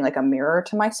am putting like a mirror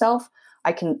to myself,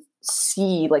 I can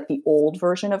see like the old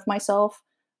version of myself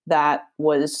that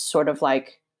was sort of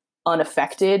like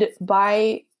unaffected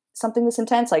by something this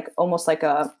intense, like almost like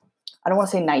I don't want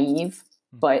to say naive,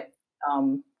 but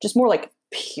just more like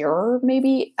pure,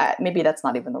 maybe. Maybe that's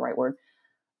not even the right word.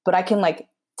 But I can like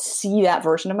see that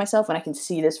version of myself and I can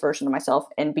see this version of myself.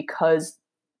 And because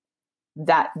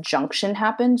that junction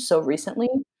happened so recently,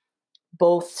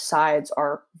 both sides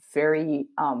are very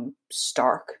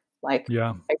stark. Like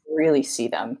I really see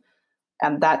them.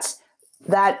 And that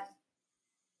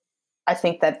I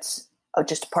think that's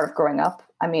just a part of growing up.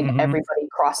 I mean, everybody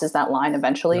crosses that line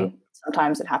eventually. Yeah.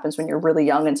 Sometimes it happens when you're really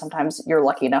young, and sometimes you're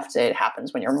lucky enough to it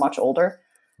happens when you're much older.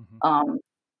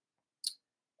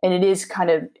 And it is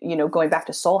kind of, you know, going back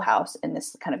to Soul House and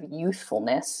this kind of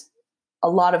youthfulness, a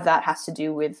lot of that has to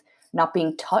do with not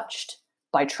being touched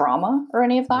by trauma or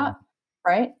any of that,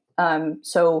 right?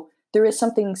 So there is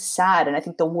something sad, and I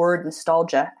think the word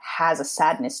nostalgia has a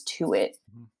sadness to it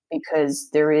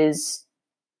because there is,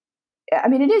 I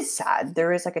mean, it is sad.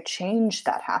 There is like a change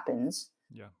that happens.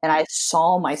 Yeah. And I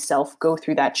saw myself go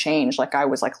through that change. Like I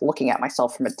was like looking at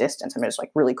myself from a distance. I mean, it's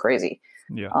like really crazy.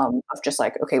 Yeah. Of just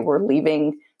like, okay, we're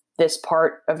leaving this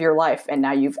part of your life and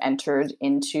now you've entered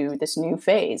into this new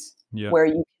phase where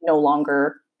you can no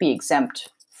longer be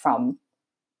exempt from,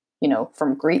 you know,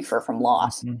 from grief or from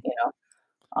loss, you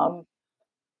know?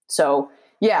 So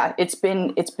yeah, it's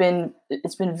been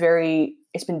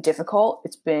difficult.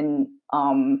 It's been,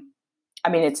 I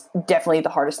mean, it's definitely the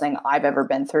hardest thing I've ever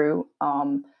been through.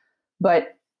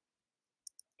 But,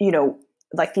 you know,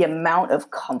 like the amount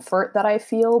of comfort that I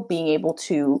feel being able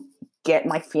to get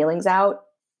my feelings out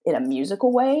in a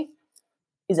musical way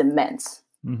is immense.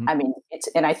 I mean,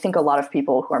 and I think a lot of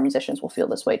people who are musicians will feel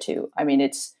this way too. I mean,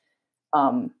 it's,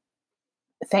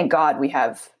 thank God we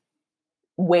have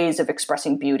ways of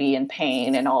expressing beauty and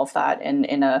pain and all of that in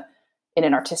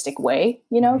an artistic way,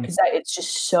 you know, because it's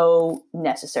just so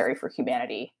necessary for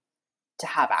humanity to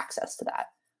have access to that.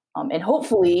 And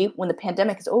hopefully when the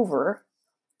pandemic is over,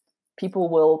 people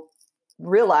will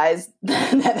realize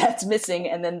that that's missing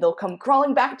and then they'll come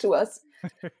crawling back to us.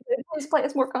 Please play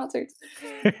us more concerts.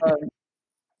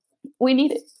 We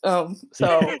need it.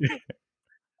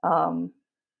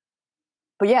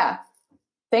 But yeah,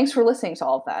 thanks for listening to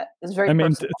all of that. It's very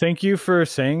personal. Thank you for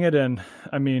saying it. And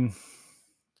I mean,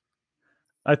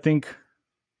 I think,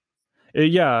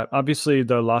 obviously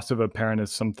the loss of a parent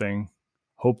is something,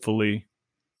 hopefully,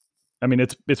 I mean,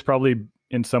 it's probably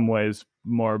in some ways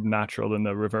more natural than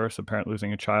the reverse, a parent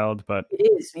losing a child, but it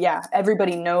is. Yeah.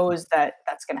 Everybody knows that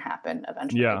that's going to happen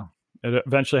eventually. Yeah, it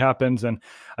eventually happens. And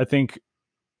I think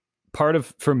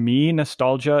for me,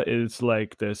 nostalgia is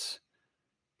like this,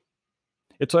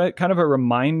 it's like kind of a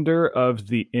reminder of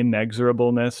the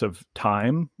inexorableness of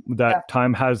time, that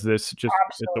time has this just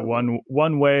it's a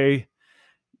one way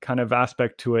kind of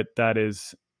aspect to it that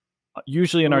is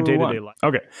usually in our day-to-day life.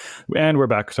 Okay. And we're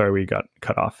back. Sorry, we got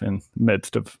cut off in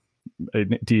midst of a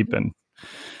deep and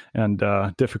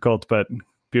difficult but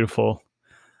beautiful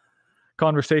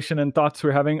conversation and thoughts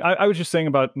we're having. I was just saying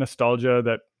about nostalgia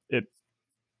that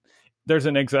there's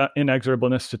an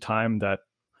inexorableness to time that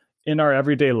in our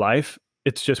everyday life,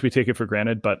 it's just we take it for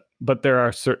granted, but there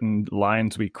are certain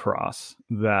lines we cross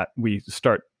that we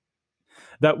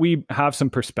have some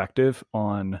perspective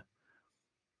on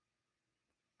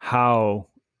how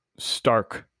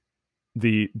stark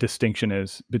the distinction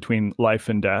is between life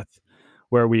and death,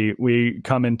 where we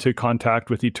come into contact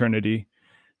with eternity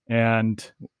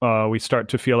and we start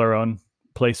to feel our own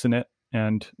place in it.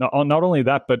 And not only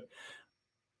that, but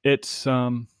it's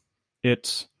a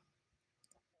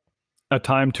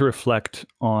time to reflect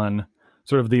on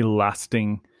sort of the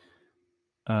lasting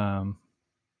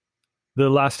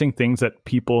things that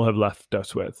people have left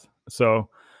us with. So,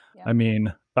 yeah. I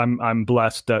mean, I'm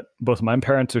blessed that both of my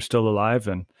parents are still alive,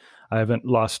 and I haven't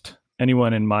lost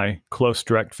anyone in my close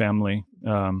direct family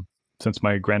since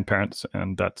my grandparents,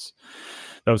 and that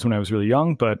was when I was really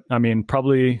young. But I mean,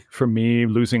 probably for me,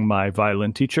 losing my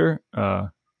violin teacher,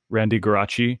 Randy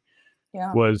Garachi,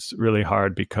 was really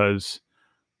hard because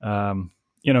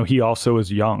he also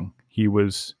was young. He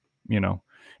was, in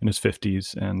his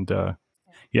 50s, and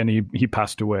he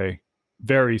passed away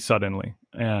very suddenly.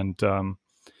 And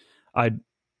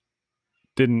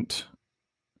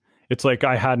it's like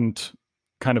I hadn't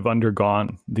kind of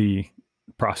undergone the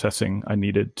processing I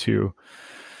needed to.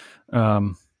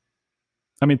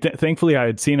 Thankfully I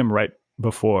had seen him right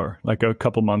before, like a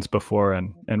couple months before,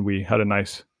 and we had a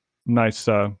nice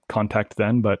contact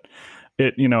then, but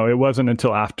it wasn't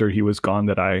until after he was gone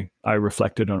that I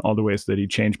reflected on all the ways that he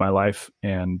changed my life,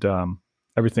 and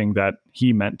everything that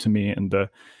he meant to me, and the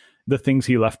things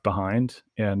he left behind,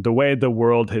 and the way the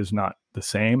world is not the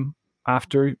same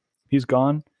after he's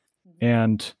gone,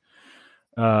 and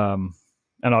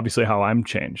obviously how I'm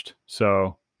changed.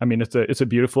 So I mean, it's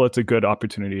a good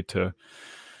opportunity to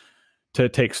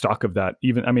take stock of that.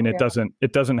 Even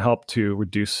it doesn't help to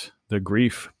reduce the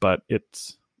grief, but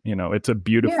it's a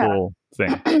beautiful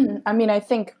thing. I mean, I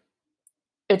think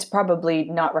it's probably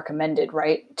not recommended,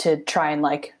 right, to try and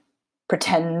like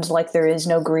pretend like there is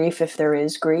no grief if there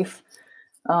is grief.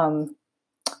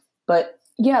 But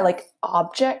yeah, like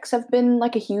objects have been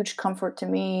like a huge comfort to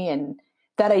me, and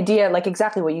that idea, like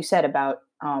exactly what you said about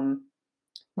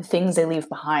the things they leave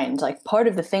behind. Like part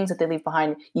of the things that they leave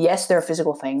behind, yes, there are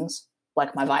physical things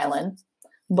like my violin,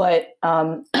 but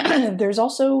there's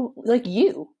also like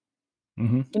you.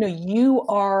 Mm-hmm. You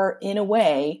are in a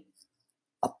way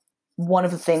one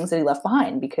of the things that he left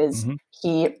behind, because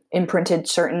he imprinted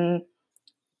certain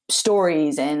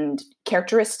stories and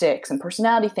characteristics and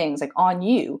personality things like on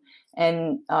you.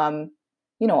 And,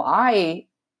 I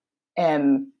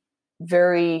am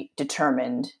very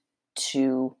determined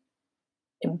to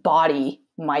embody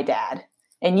my dad.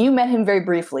 And you met him very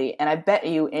briefly. And I bet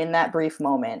you in that brief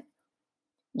moment,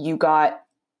 you got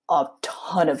a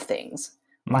ton of things.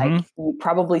 Like you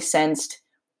probably sensed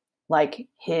like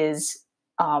his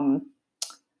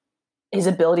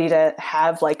ability to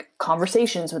have like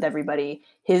conversations with everybody,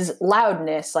 his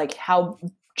loudness, like how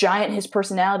giant his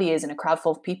personality is in a crowd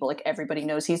full of people. Like everybody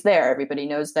knows he's there. Everybody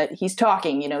knows that he's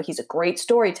talking, he's a great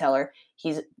storyteller.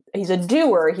 He's a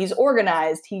doer. He's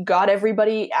organized. He got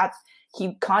everybody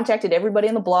he contacted everybody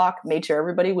in the block, made sure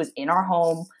everybody was in our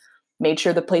home, made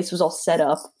sure the place was all set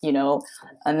up,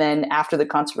 and then after the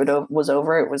concert was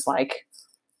over, it was like,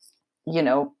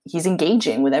 he's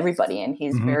engaging with everybody, and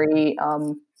he's very,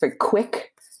 very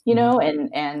quick,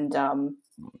 and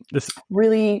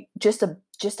really just a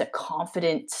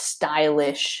confident,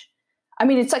 stylish. I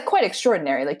mean, it's like quite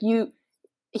extraordinary. Like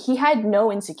he had no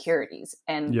insecurities,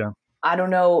 and I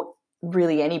don't know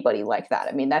really anybody like that.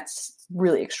 I mean, that's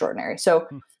really extraordinary. So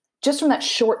just from that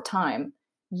short time,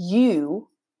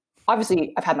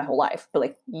 obviously I've had my whole life, but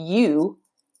like you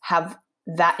have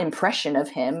that impression of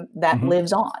him that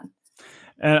lives on.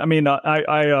 And I mean,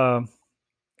 I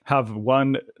have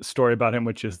one story about him,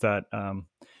 which is that,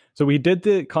 so we did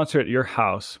the concert at your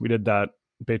house. We did that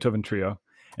Beethoven trio.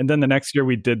 And then the next year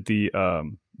we did the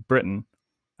Britain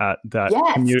at that.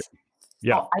 Yes.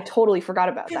 Oh, I totally forgot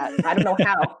about that. I don't know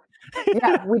how.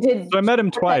 Yeah, we did. So I met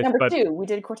him twice. Number 2. We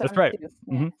did quartet number 2.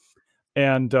 Yeah.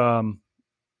 And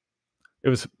it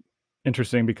was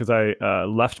interesting because I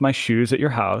left my shoes at your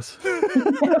house.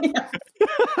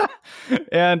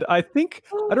 And I think,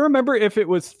 I don't remember if it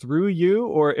was through you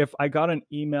or if I got an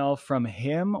email from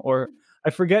him, or I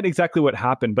forget exactly what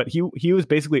happened, but he was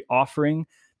basically offering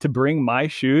to bring my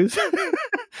shoes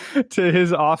to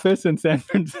his office in San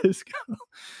Francisco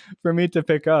for me to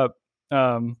pick up.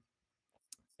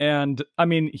 And I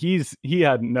mean, he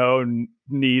had no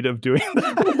need of doing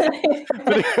that,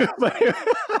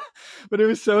 but it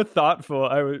was so thoughtful.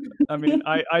 I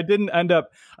didn't end up.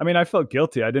 I mean, I felt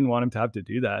guilty. I didn't want him to have to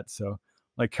do that. So,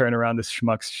 like carrying around this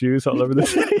schmuck's shoes all over the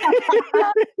city.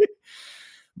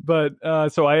 But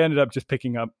so I ended up just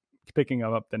picking him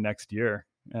up the next year,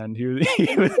 and he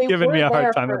was giving me a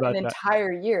hard time about an that.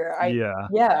 Entire year.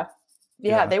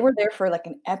 Yeah, they were there for like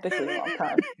an epically long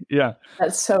time. Yeah,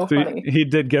 that's so funny. He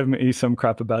did give me some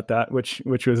crap about that, which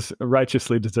was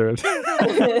righteously deserved.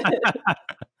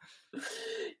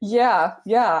 Yeah.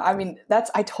 I mean,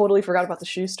 I totally forgot about the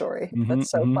shoe story. That's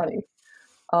so funny.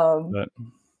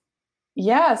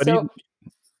 Yeah. So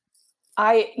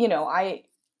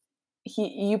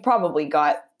you probably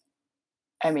got.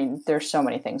 I mean, there's so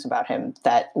many things about him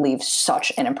that leave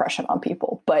such an impression on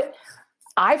people, but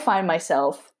I find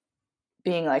myself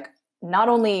being like, not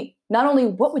only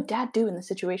what would dad do in this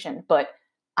situation, but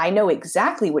I know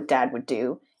exactly what dad would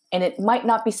do, and it might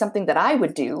not be something that I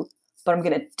would do, but I'm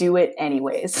going to do it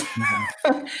anyways.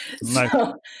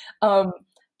 So,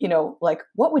 like,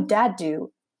 what would dad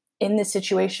do in this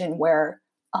situation where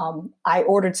I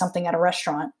ordered something at a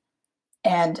restaurant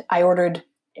and I ordered,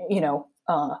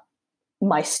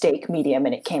 my steak medium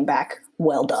and it came back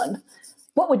well done.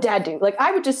 What would dad do? Like,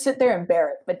 I would just sit there and bear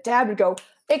it, but dad would go,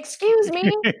 "Excuse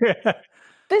me,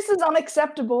 this is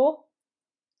unacceptable.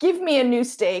 Give me a new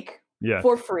steak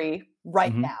for free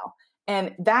right now."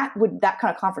 And that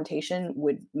kind of confrontation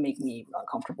would make me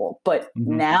uncomfortable. But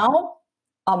now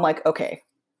I'm like, okay,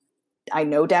 I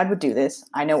know dad would do this.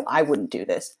 I know I wouldn't do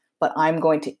this, but I'm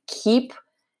going to keep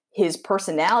his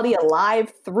personality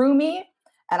alive through me.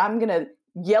 And I'm going to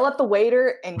yell at the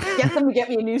waiter and get them to get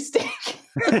me a new steak.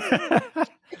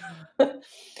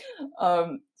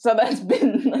 So that's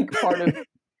been like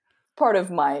part of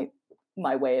my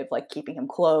way of like keeping him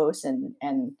close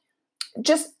and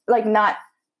just like not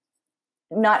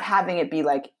having it be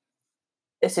like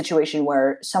a situation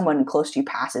where someone close to you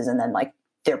passes and then like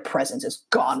their presence is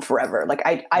gone forever. Like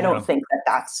I don't think that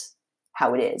that's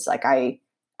how it is. Like I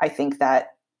think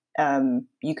that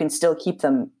you can still keep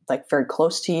them like very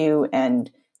close to you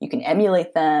and you can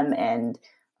emulate them. And,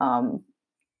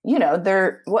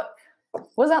 they're, what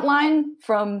was that line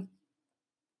from,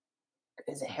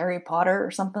 is it Harry Potter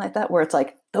or something like that? Where it's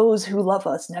like, those who love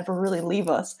us never really leave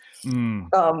us.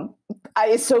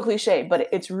 It's so cliche, but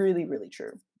it's really, really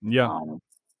true. Yeah.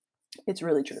 It's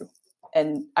really true.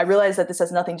 And I realize that this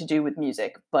has nothing to do with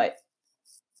music, but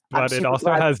it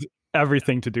also has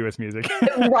everything to do with music.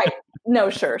 Right. No,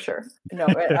 sure. No,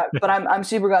 but I'm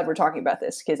super glad we're talking about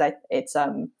this because I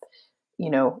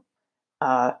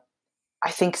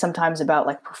think sometimes about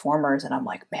like performers and I'm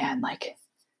like, man, like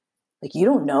you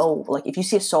don't know, like if you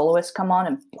see a soloist come on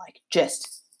and like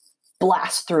just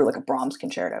blast through like a Brahms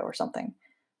concerto or something,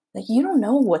 like you don't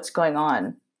know what's going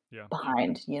on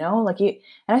behind, and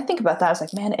I think about that. I was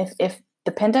like, man, if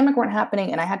the pandemic weren't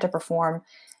happening and I had to perform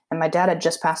and my dad had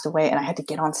just passed away and I had to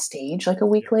get on stage like a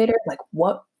week later, like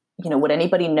what, would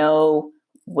anybody know?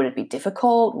 Would it be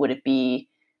difficult? Would it be,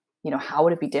 how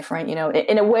would it be different?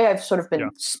 In a way I've sort of been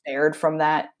spared from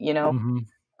that,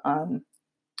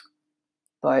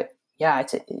 but yeah,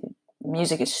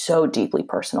 music is so deeply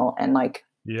personal and like,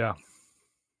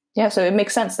 so it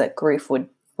makes sense that grief would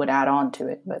add on to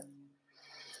it. But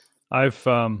I've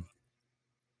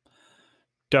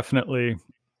definitely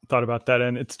thought about that.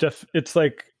 And it's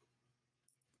like,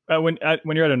 when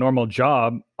you're at a normal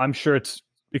job, I'm sure it's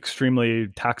extremely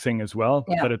taxing as well,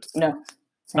 but it's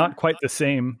not quite the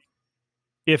same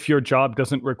if your job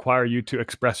doesn't require you to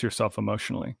express yourself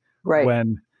emotionally. Right.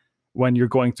 When you're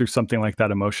going through something like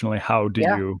that emotionally, how do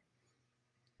you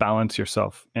balance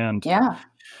yourself? And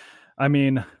I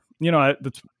mean,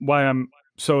 that's why I'm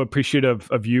so appreciative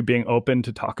of you being open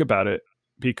to talk about it,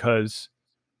 because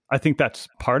I think that's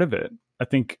part of it. I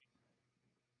think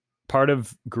part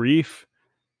of grief,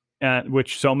 and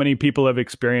which so many people have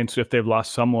experienced if they've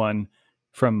lost someone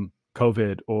from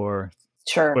COVID or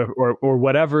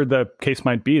whatever the case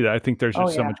might be, that I think there's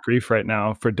just so much grief right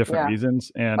now for different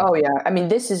reasons. And I mean,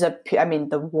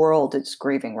 the world is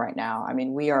grieving right now. I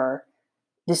mean,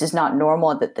 this is not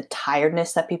normal. The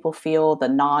tiredness that people feel, the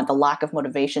lack of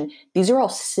motivation, these are all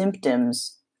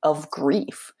symptoms of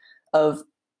grief, of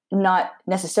not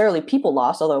necessarily people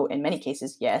lost, although in many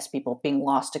cases, yes, people being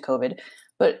lost to COVID,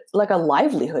 but like a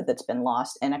livelihood that's been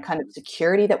lost and a kind of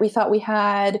security that we thought we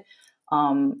had.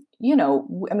 I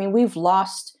mean, we've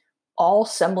lost all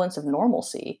semblance of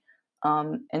normalcy.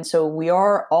 And so we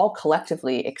are all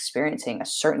collectively experiencing a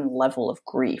certain level of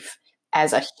grief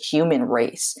as a human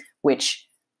race, which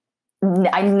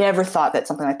I never thought that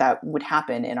something like that would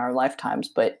happen in our lifetimes.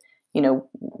 But,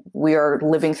 we are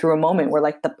living through a moment where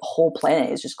like the whole planet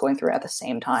is just going through it at the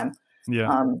same time.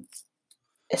 Yeah.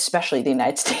 Especially the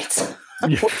United States.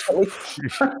 Yeah.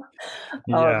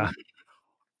 Yeah.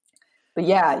 But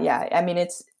yeah. I mean,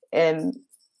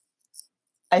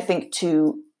 I think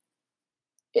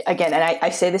again, and I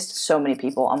say this to so many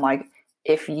people, I'm like,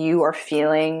 if you are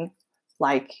feeling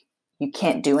like you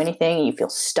can't do anything, and you feel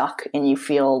stuck and you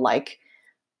feel like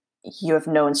you have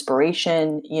no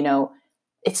inspiration,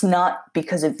 it's not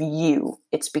because of you.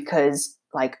 It's because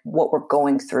like what we're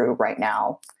going through right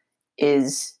now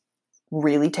is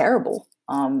really terrible.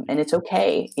 And it's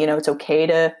okay. It's okay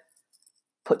to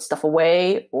put stuff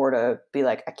away or to be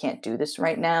like, I can't do this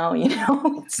right now.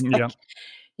 It's like,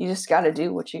 you just got to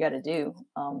do what you got to do.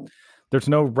 There's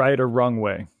no right or wrong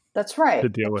way. That's right. To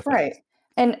deal with right. it.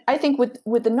 And I think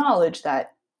with the knowledge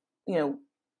that,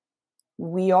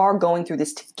 we are going through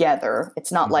this together.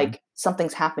 It's not like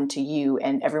something's happened to you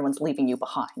and everyone's leaving you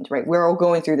behind, right? We're all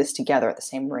going through this together at the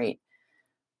same rate.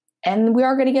 And we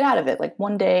are going to get out of it. Like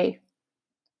one day,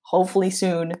 hopefully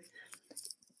soon,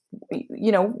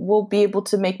 we'll be able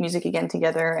to make music again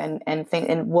together and think,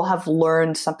 and we'll have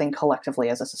learned something collectively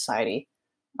as a society.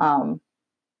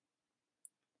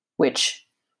 Which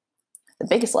the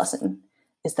biggest lesson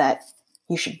is that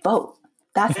you should vote.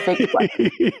 That's the biggest lesson.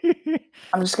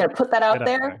 I'm just going to put that out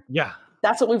there. Yeah.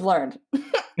 That's what we've learned.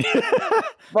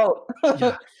 Vote.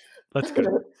 Yeah. That's good.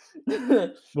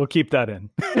 We'll keep that in.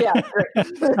 Yeah.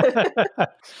 Great.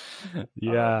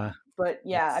 Yeah. But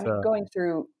yeah, I mean,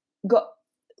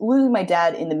 losing my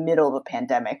dad in the middle of a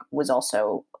pandemic was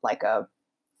also like a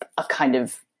kind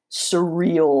of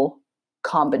surreal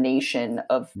combination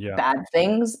of bad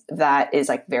things that is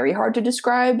like very hard to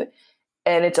describe.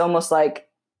 And it's almost like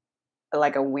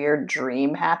a weird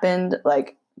dream happened,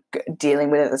 like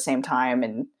dealing with it at the same time.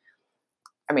 And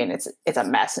I mean, it's a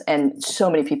mess, and so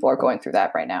many people are going through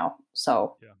that right now.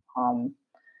 So,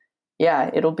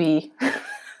 it'll be,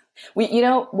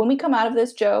 when we come out of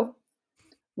this, Joe,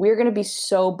 we're going to be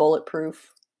so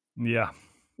bulletproof. Yeah.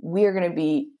 We are going to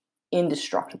be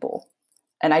indestructible.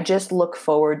 And I just look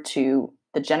forward to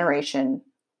the generation,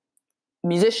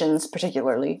 musicians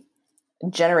particularly,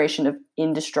 generation of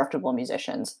indestructible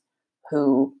musicians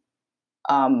who,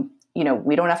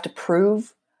 we don't have to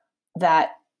prove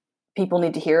that people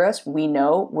need to hear us. We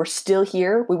know we're still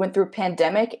here. We went through a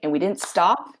pandemic and we didn't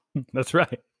stop. That's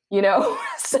right.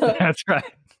 So that's right.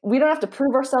 We don't have to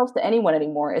prove ourselves to anyone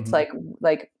anymore. It's like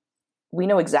we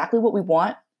know exactly what we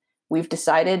want. We've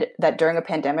decided that during a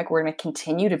pandemic, we're going to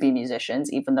continue to be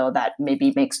musicians, even though that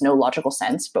maybe makes no logical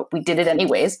sense, but we did it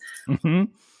anyways.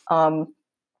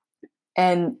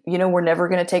 And, we're never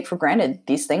going to take for granted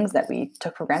these things that we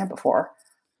took for granted before.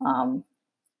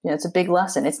 It's a big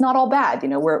lesson. It's not all bad.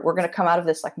 We're going to come out of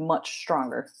this like much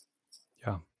stronger.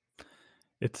 Yeah.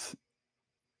 It's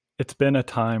been a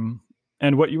time.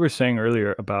 And what you were saying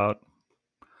earlier about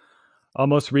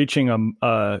almost reaching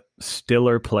a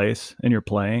stiller place in your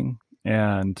playing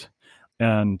and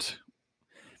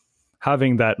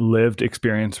having that lived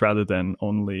experience rather than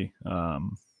only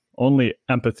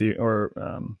empathy or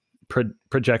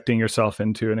projecting yourself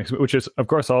into which is of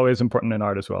course always important in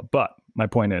art as well. But my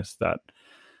point is that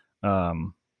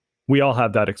we all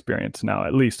have that experience now,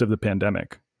 at least of the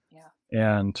pandemic. Yeah.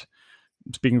 And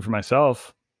speaking for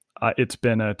myself, it's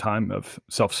been a time of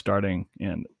self-starting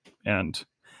and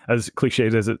as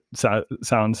cliched as it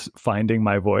sounds, finding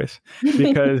my voice,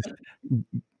 because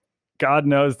God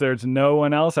knows there's no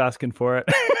one else asking for it.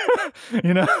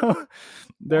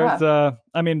 There's,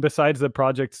 I mean, besides the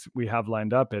projects we have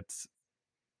lined up,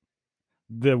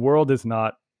 the world is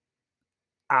not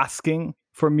asking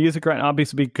for music right now,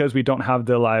 obviously, because we don't have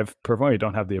the live performance, we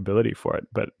don't have the ability for it.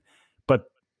 But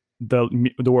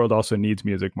the world also needs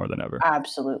music more than ever.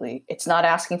 Absolutely. It's not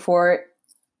asking for it,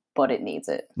 but it needs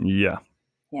it. Yeah.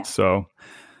 Yeah. So,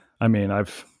 I mean,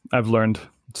 I've learned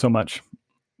so much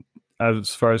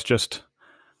as far as just,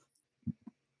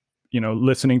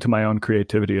 listening to my own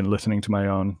creativity and listening to my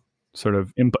own sort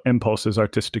of impulses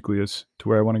artistically as to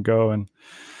where I want to go. And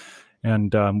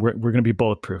we're going to be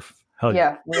bulletproof. Hell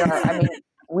yeah. We are. I mean,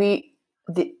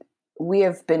 we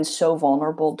have been so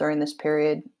vulnerable during this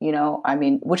period,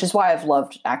 which is why I've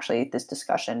loved actually this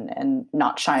discussion and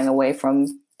not shying away from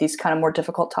these kind of more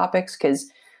difficult topics. Cause,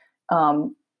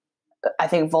 I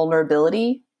think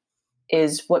vulnerability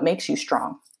is what makes you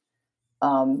strong.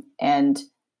 And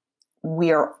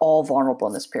we are all vulnerable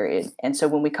in this period. And so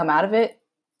when we come out of it,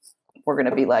 we're going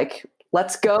to be like,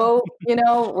 let's go,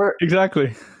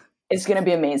 exactly. It's going to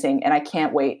be amazing. And I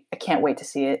can't wait. I can't wait to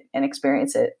see it and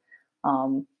experience it.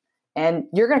 And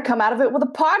you're going to come out of it with a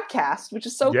podcast, which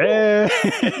is so cool.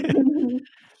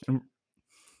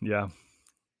 Yeah.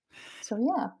 So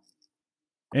yeah.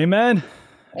 Amen.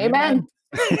 Amen.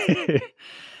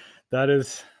 That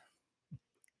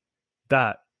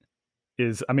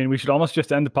is, I mean, we should almost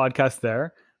just end the podcast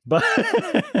there, but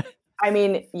I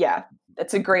mean, yeah,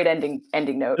 that's a great ending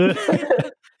note.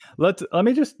 Let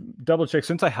me just double check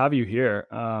since I have you here.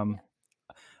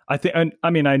 I think,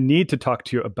 I need to talk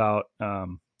to you about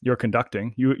your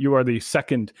conducting. You are the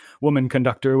second woman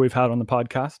conductor we've had on the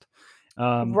podcast.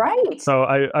 Right. So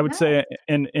I would say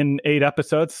in 8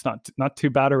 episodes, not too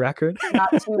bad a record. Not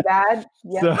too bad.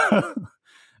 Yeah.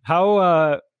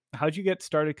 So, how'd you get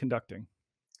started conducting?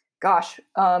 Gosh,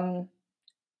 I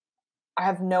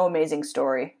have no amazing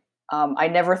story. I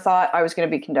never thought I was going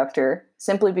to be conductor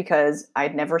simply because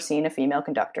I'd never seen a female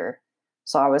conductor.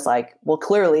 So I was like, well,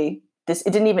 clearly it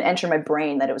didn't even enter my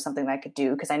brain that it was something that I could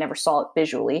do because I never saw it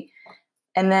visually.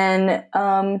 And then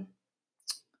I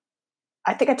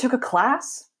think I took a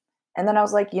class and then I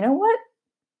was like, you know what?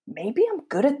 Maybe I'm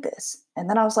good at this. And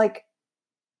then I was like,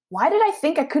 why did I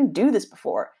think I couldn't do this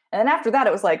before? And then after that,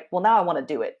 it was like, well, now I want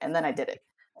to do it. And then I did it.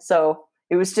 So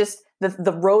it was just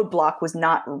the roadblock was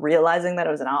not realizing that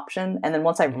it was an option. And then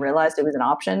once I realized it was an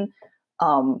option,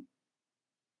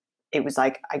 it was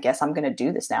like, I guess I'm going to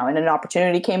do this now. And an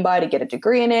opportunity came by to get a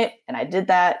degree in it. And I did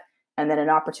that. And then an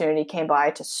opportunity came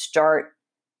by to start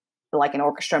like an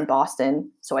orchestra in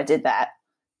Boston. So I did that.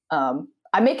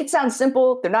 I make it sound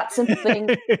simple. They're not simple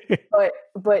things,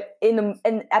 but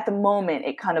at the moment,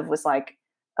 it kind of was like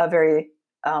a very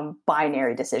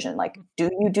binary decision. Like, do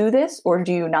you do this or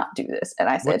do you not do this? And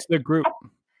I said, what's the group?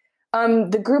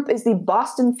 The group is the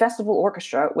Boston Festival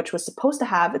Orchestra, which was supposed to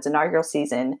have its inaugural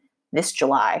season this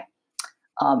July.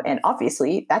 And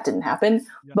obviously that didn't happen,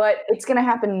 but it's going to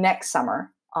happen next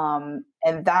summer. And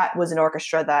that was an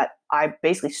orchestra that I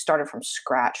basically started from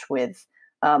scratch with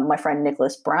my friend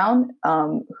Nicholas Brown,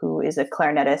 who is a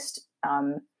clarinetist,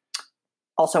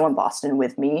 also in Boston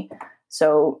with me.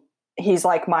 So he's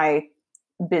like my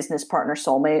business partner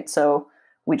soulmate. So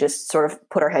we just sort of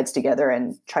put our heads together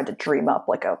and tried to dream up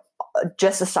like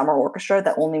just a summer orchestra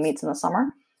that only meets in the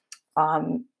summer.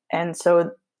 And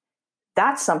so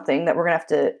that's something that we're going to have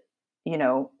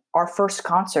to, our first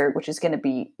concert, which is going to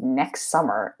be next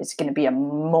summer, is going to be a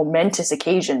momentous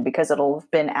occasion because it'll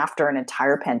have been after an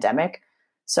entire pandemic.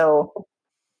 So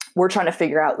we're trying to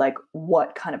figure out like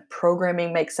what kind of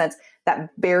programming makes sense.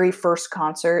 That very first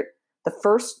concert, the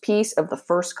first piece of the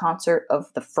first concert of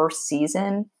the first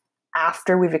season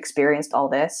after we've experienced all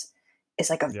this is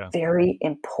like a very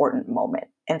important moment.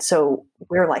 And so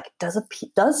we're like,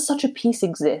 does such a piece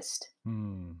exist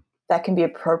that can be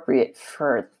appropriate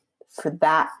for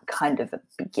that kind of a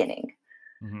beginning?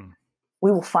 Mm-hmm.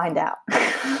 We will find out.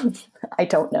 I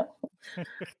don't know.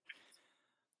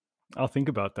 I'll think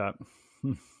about that.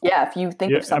 Yeah, if you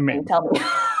think of something, tell me.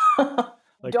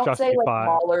 Like don't say like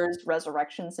Mahler's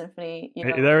Resurrection Symphony.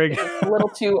 There we go. It's a little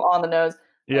too on the nose.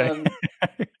 Yeah.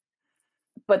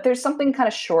 But there's something kind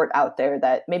of short out there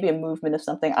that maybe a movement of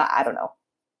something. I don't know.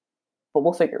 But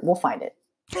we'll find it.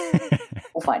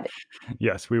 We'll find it.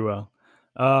 Yes, we will.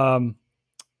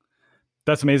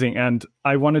 That's amazing. And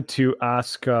I wanted to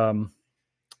ask,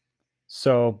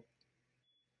 so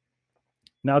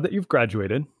now that you've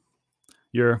graduated,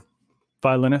 you're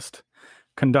violinist,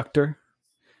 conductor,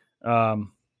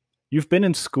 you've been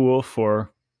in school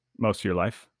for most of your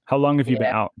life. How long have you been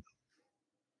out?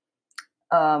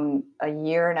 A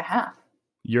year and a half.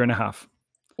 Year and a half.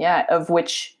 Yeah, of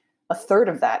which a third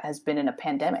of that has been in a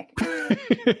pandemic.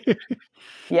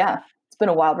 Yeah, it's been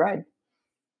a wild ride.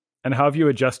 And how have you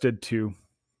adjusted to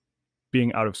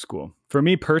being out of school? For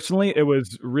me personally, it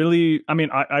was really,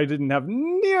 I didn't have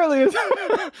nearly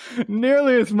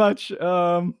as much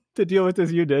to deal with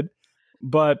as you did,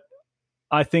 but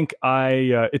I think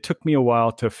it took me a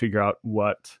while to figure out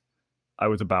what I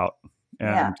was about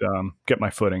and get my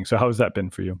footing. So how has that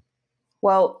been for you?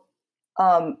 Well,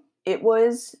 it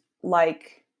was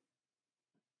like,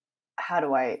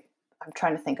 I'm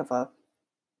trying to think of I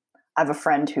have a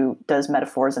friend who does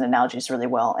metaphors and analogies really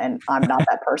well, and I'm not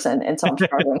that person, and so I'm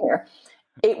struggling here.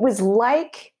 It was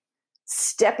like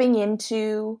stepping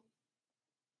into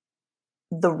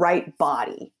the right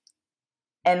body.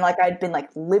 And like I'd been like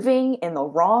living in the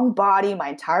wrong body my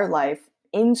entire life,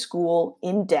 in school,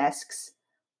 in desks,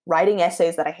 writing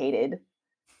essays that I hated,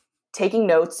 taking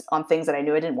notes on things that I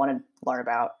knew I didn't want to learn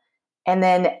about. And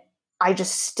then I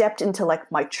just stepped into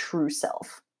like my true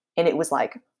self. And it was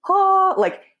like, oh,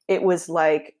 like it was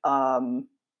like,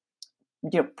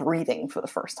 breathing for the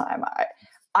first time.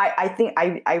 I think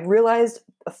I realized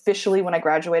officially when I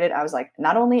graduated, I was like,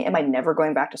 not only am I never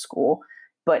going back to school,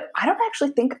 but I don't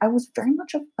actually think I was very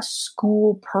much of a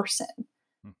school person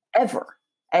ever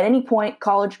at any point,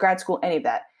 college, grad school, any of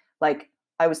that. Like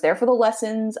I was there for the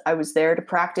lessons. I was there to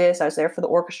practice. I was there for the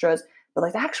orchestras, but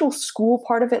like the actual school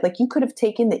part of it, like you could have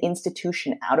taken the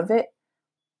institution out of it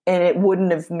and it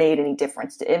wouldn't have made any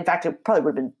difference. In fact, it probably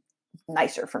would have been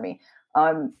nicer for me.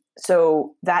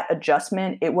 So that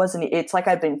adjustment, it's like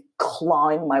I've been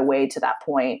clawing my way to that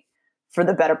point for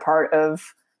the better part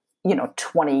of,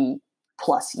 20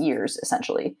 plus years,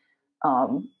 essentially.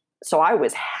 So I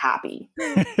was happy.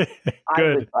 I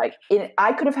was like,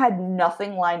 I could have had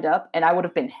nothing lined up and I would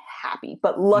have been happy.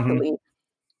 But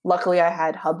luckily I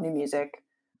had Hub New Music,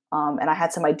 and I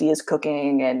had some ideas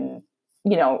cooking, and,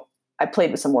 I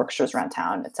played with some orchestras around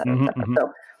town, et cetera, et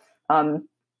cetera. So,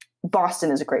 Boston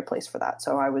is a great place for that.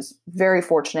 So I was very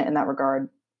fortunate in that regard.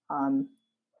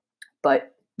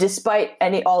 But despite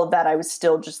all of that, I was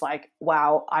still just like,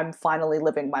 wow, I'm finally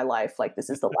living my life. Like this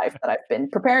is the life that I've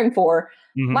been preparing for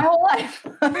my whole life.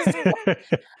 And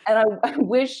I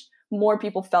wish more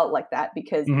people felt like that,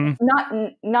 because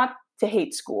not to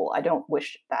hate school. I don't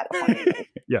wish that upon anybody.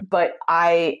 But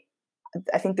I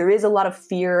think there is a lot of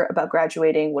fear about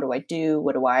graduating. What do I do?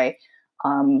 What do I,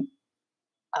 how am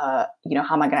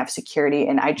I going to have security?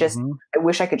 And I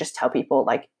wish I could just tell people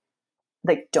like,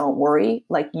 don't worry.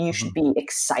 Like you should be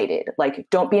excited. Like,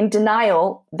 don't be in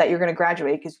denial that you're going to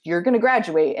graduate, because you're going to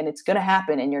graduate and it's going to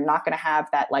happen, and you're not going to have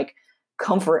that like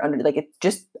comfort under, like, it,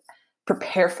 just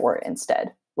prepare for it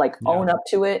instead. Like own up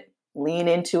to it, lean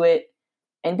into it,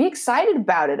 and be excited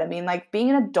about it. I mean, like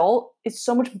being an adult is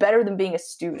so much better than being a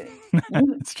student.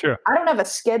 It's true. I don't have a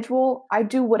schedule. I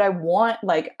do what I want.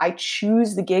 Like I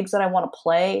choose the gigs that I want to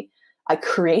play. I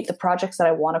create the projects that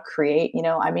I want to create.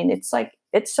 I mean, it's like,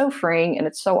 it's so freeing and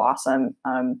it's so awesome.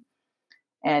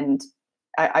 And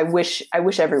I wish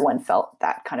everyone felt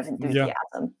that kind of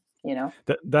enthusiasm,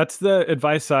 That's the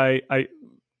advice I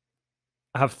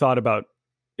have thought about.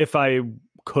 If I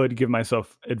could give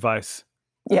myself advice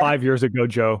 5 years ago,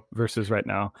 Joe, versus right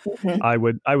now, I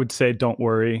would say, don't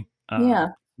worry.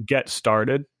 Get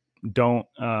started. Don't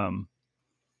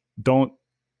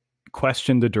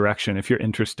question the direction. If you're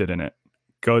interested in it,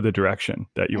 go the direction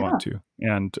that you want to.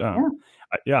 And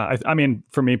I mean,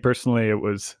 for me personally,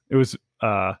 it's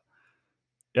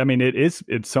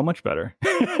so much better.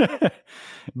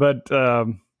 But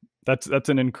that's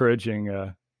an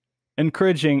encouraging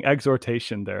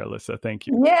exhortation there, Alyssa. Thank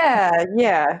you. Yeah.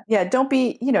 Don't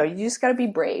be, you just got to be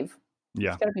brave.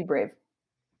 Yeah. Just got to be brave.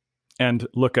 And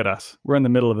look at us. We're in the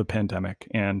middle of a pandemic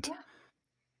and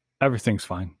everything's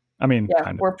fine. I mean,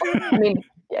 kind of.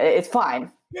 It's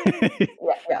fine.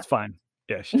 It's fine.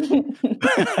 Yeah.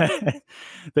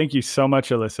 Thank you so much,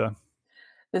 Alyssa.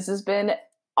 This has been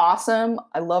awesome.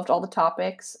 I loved all the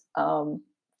topics.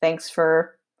 Thanks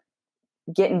for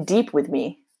getting deep with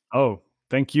me. Oh,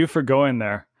 thank you for going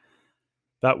there.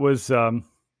 That was, I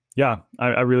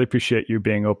really appreciate you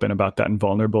being open about that and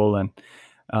vulnerable. And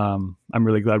I'm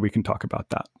really glad we can talk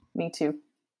about that. Me too.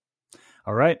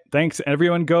 All right. Thanks.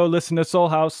 Everyone go listen to Soul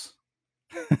House.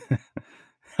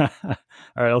 All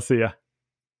right. I'll see ya.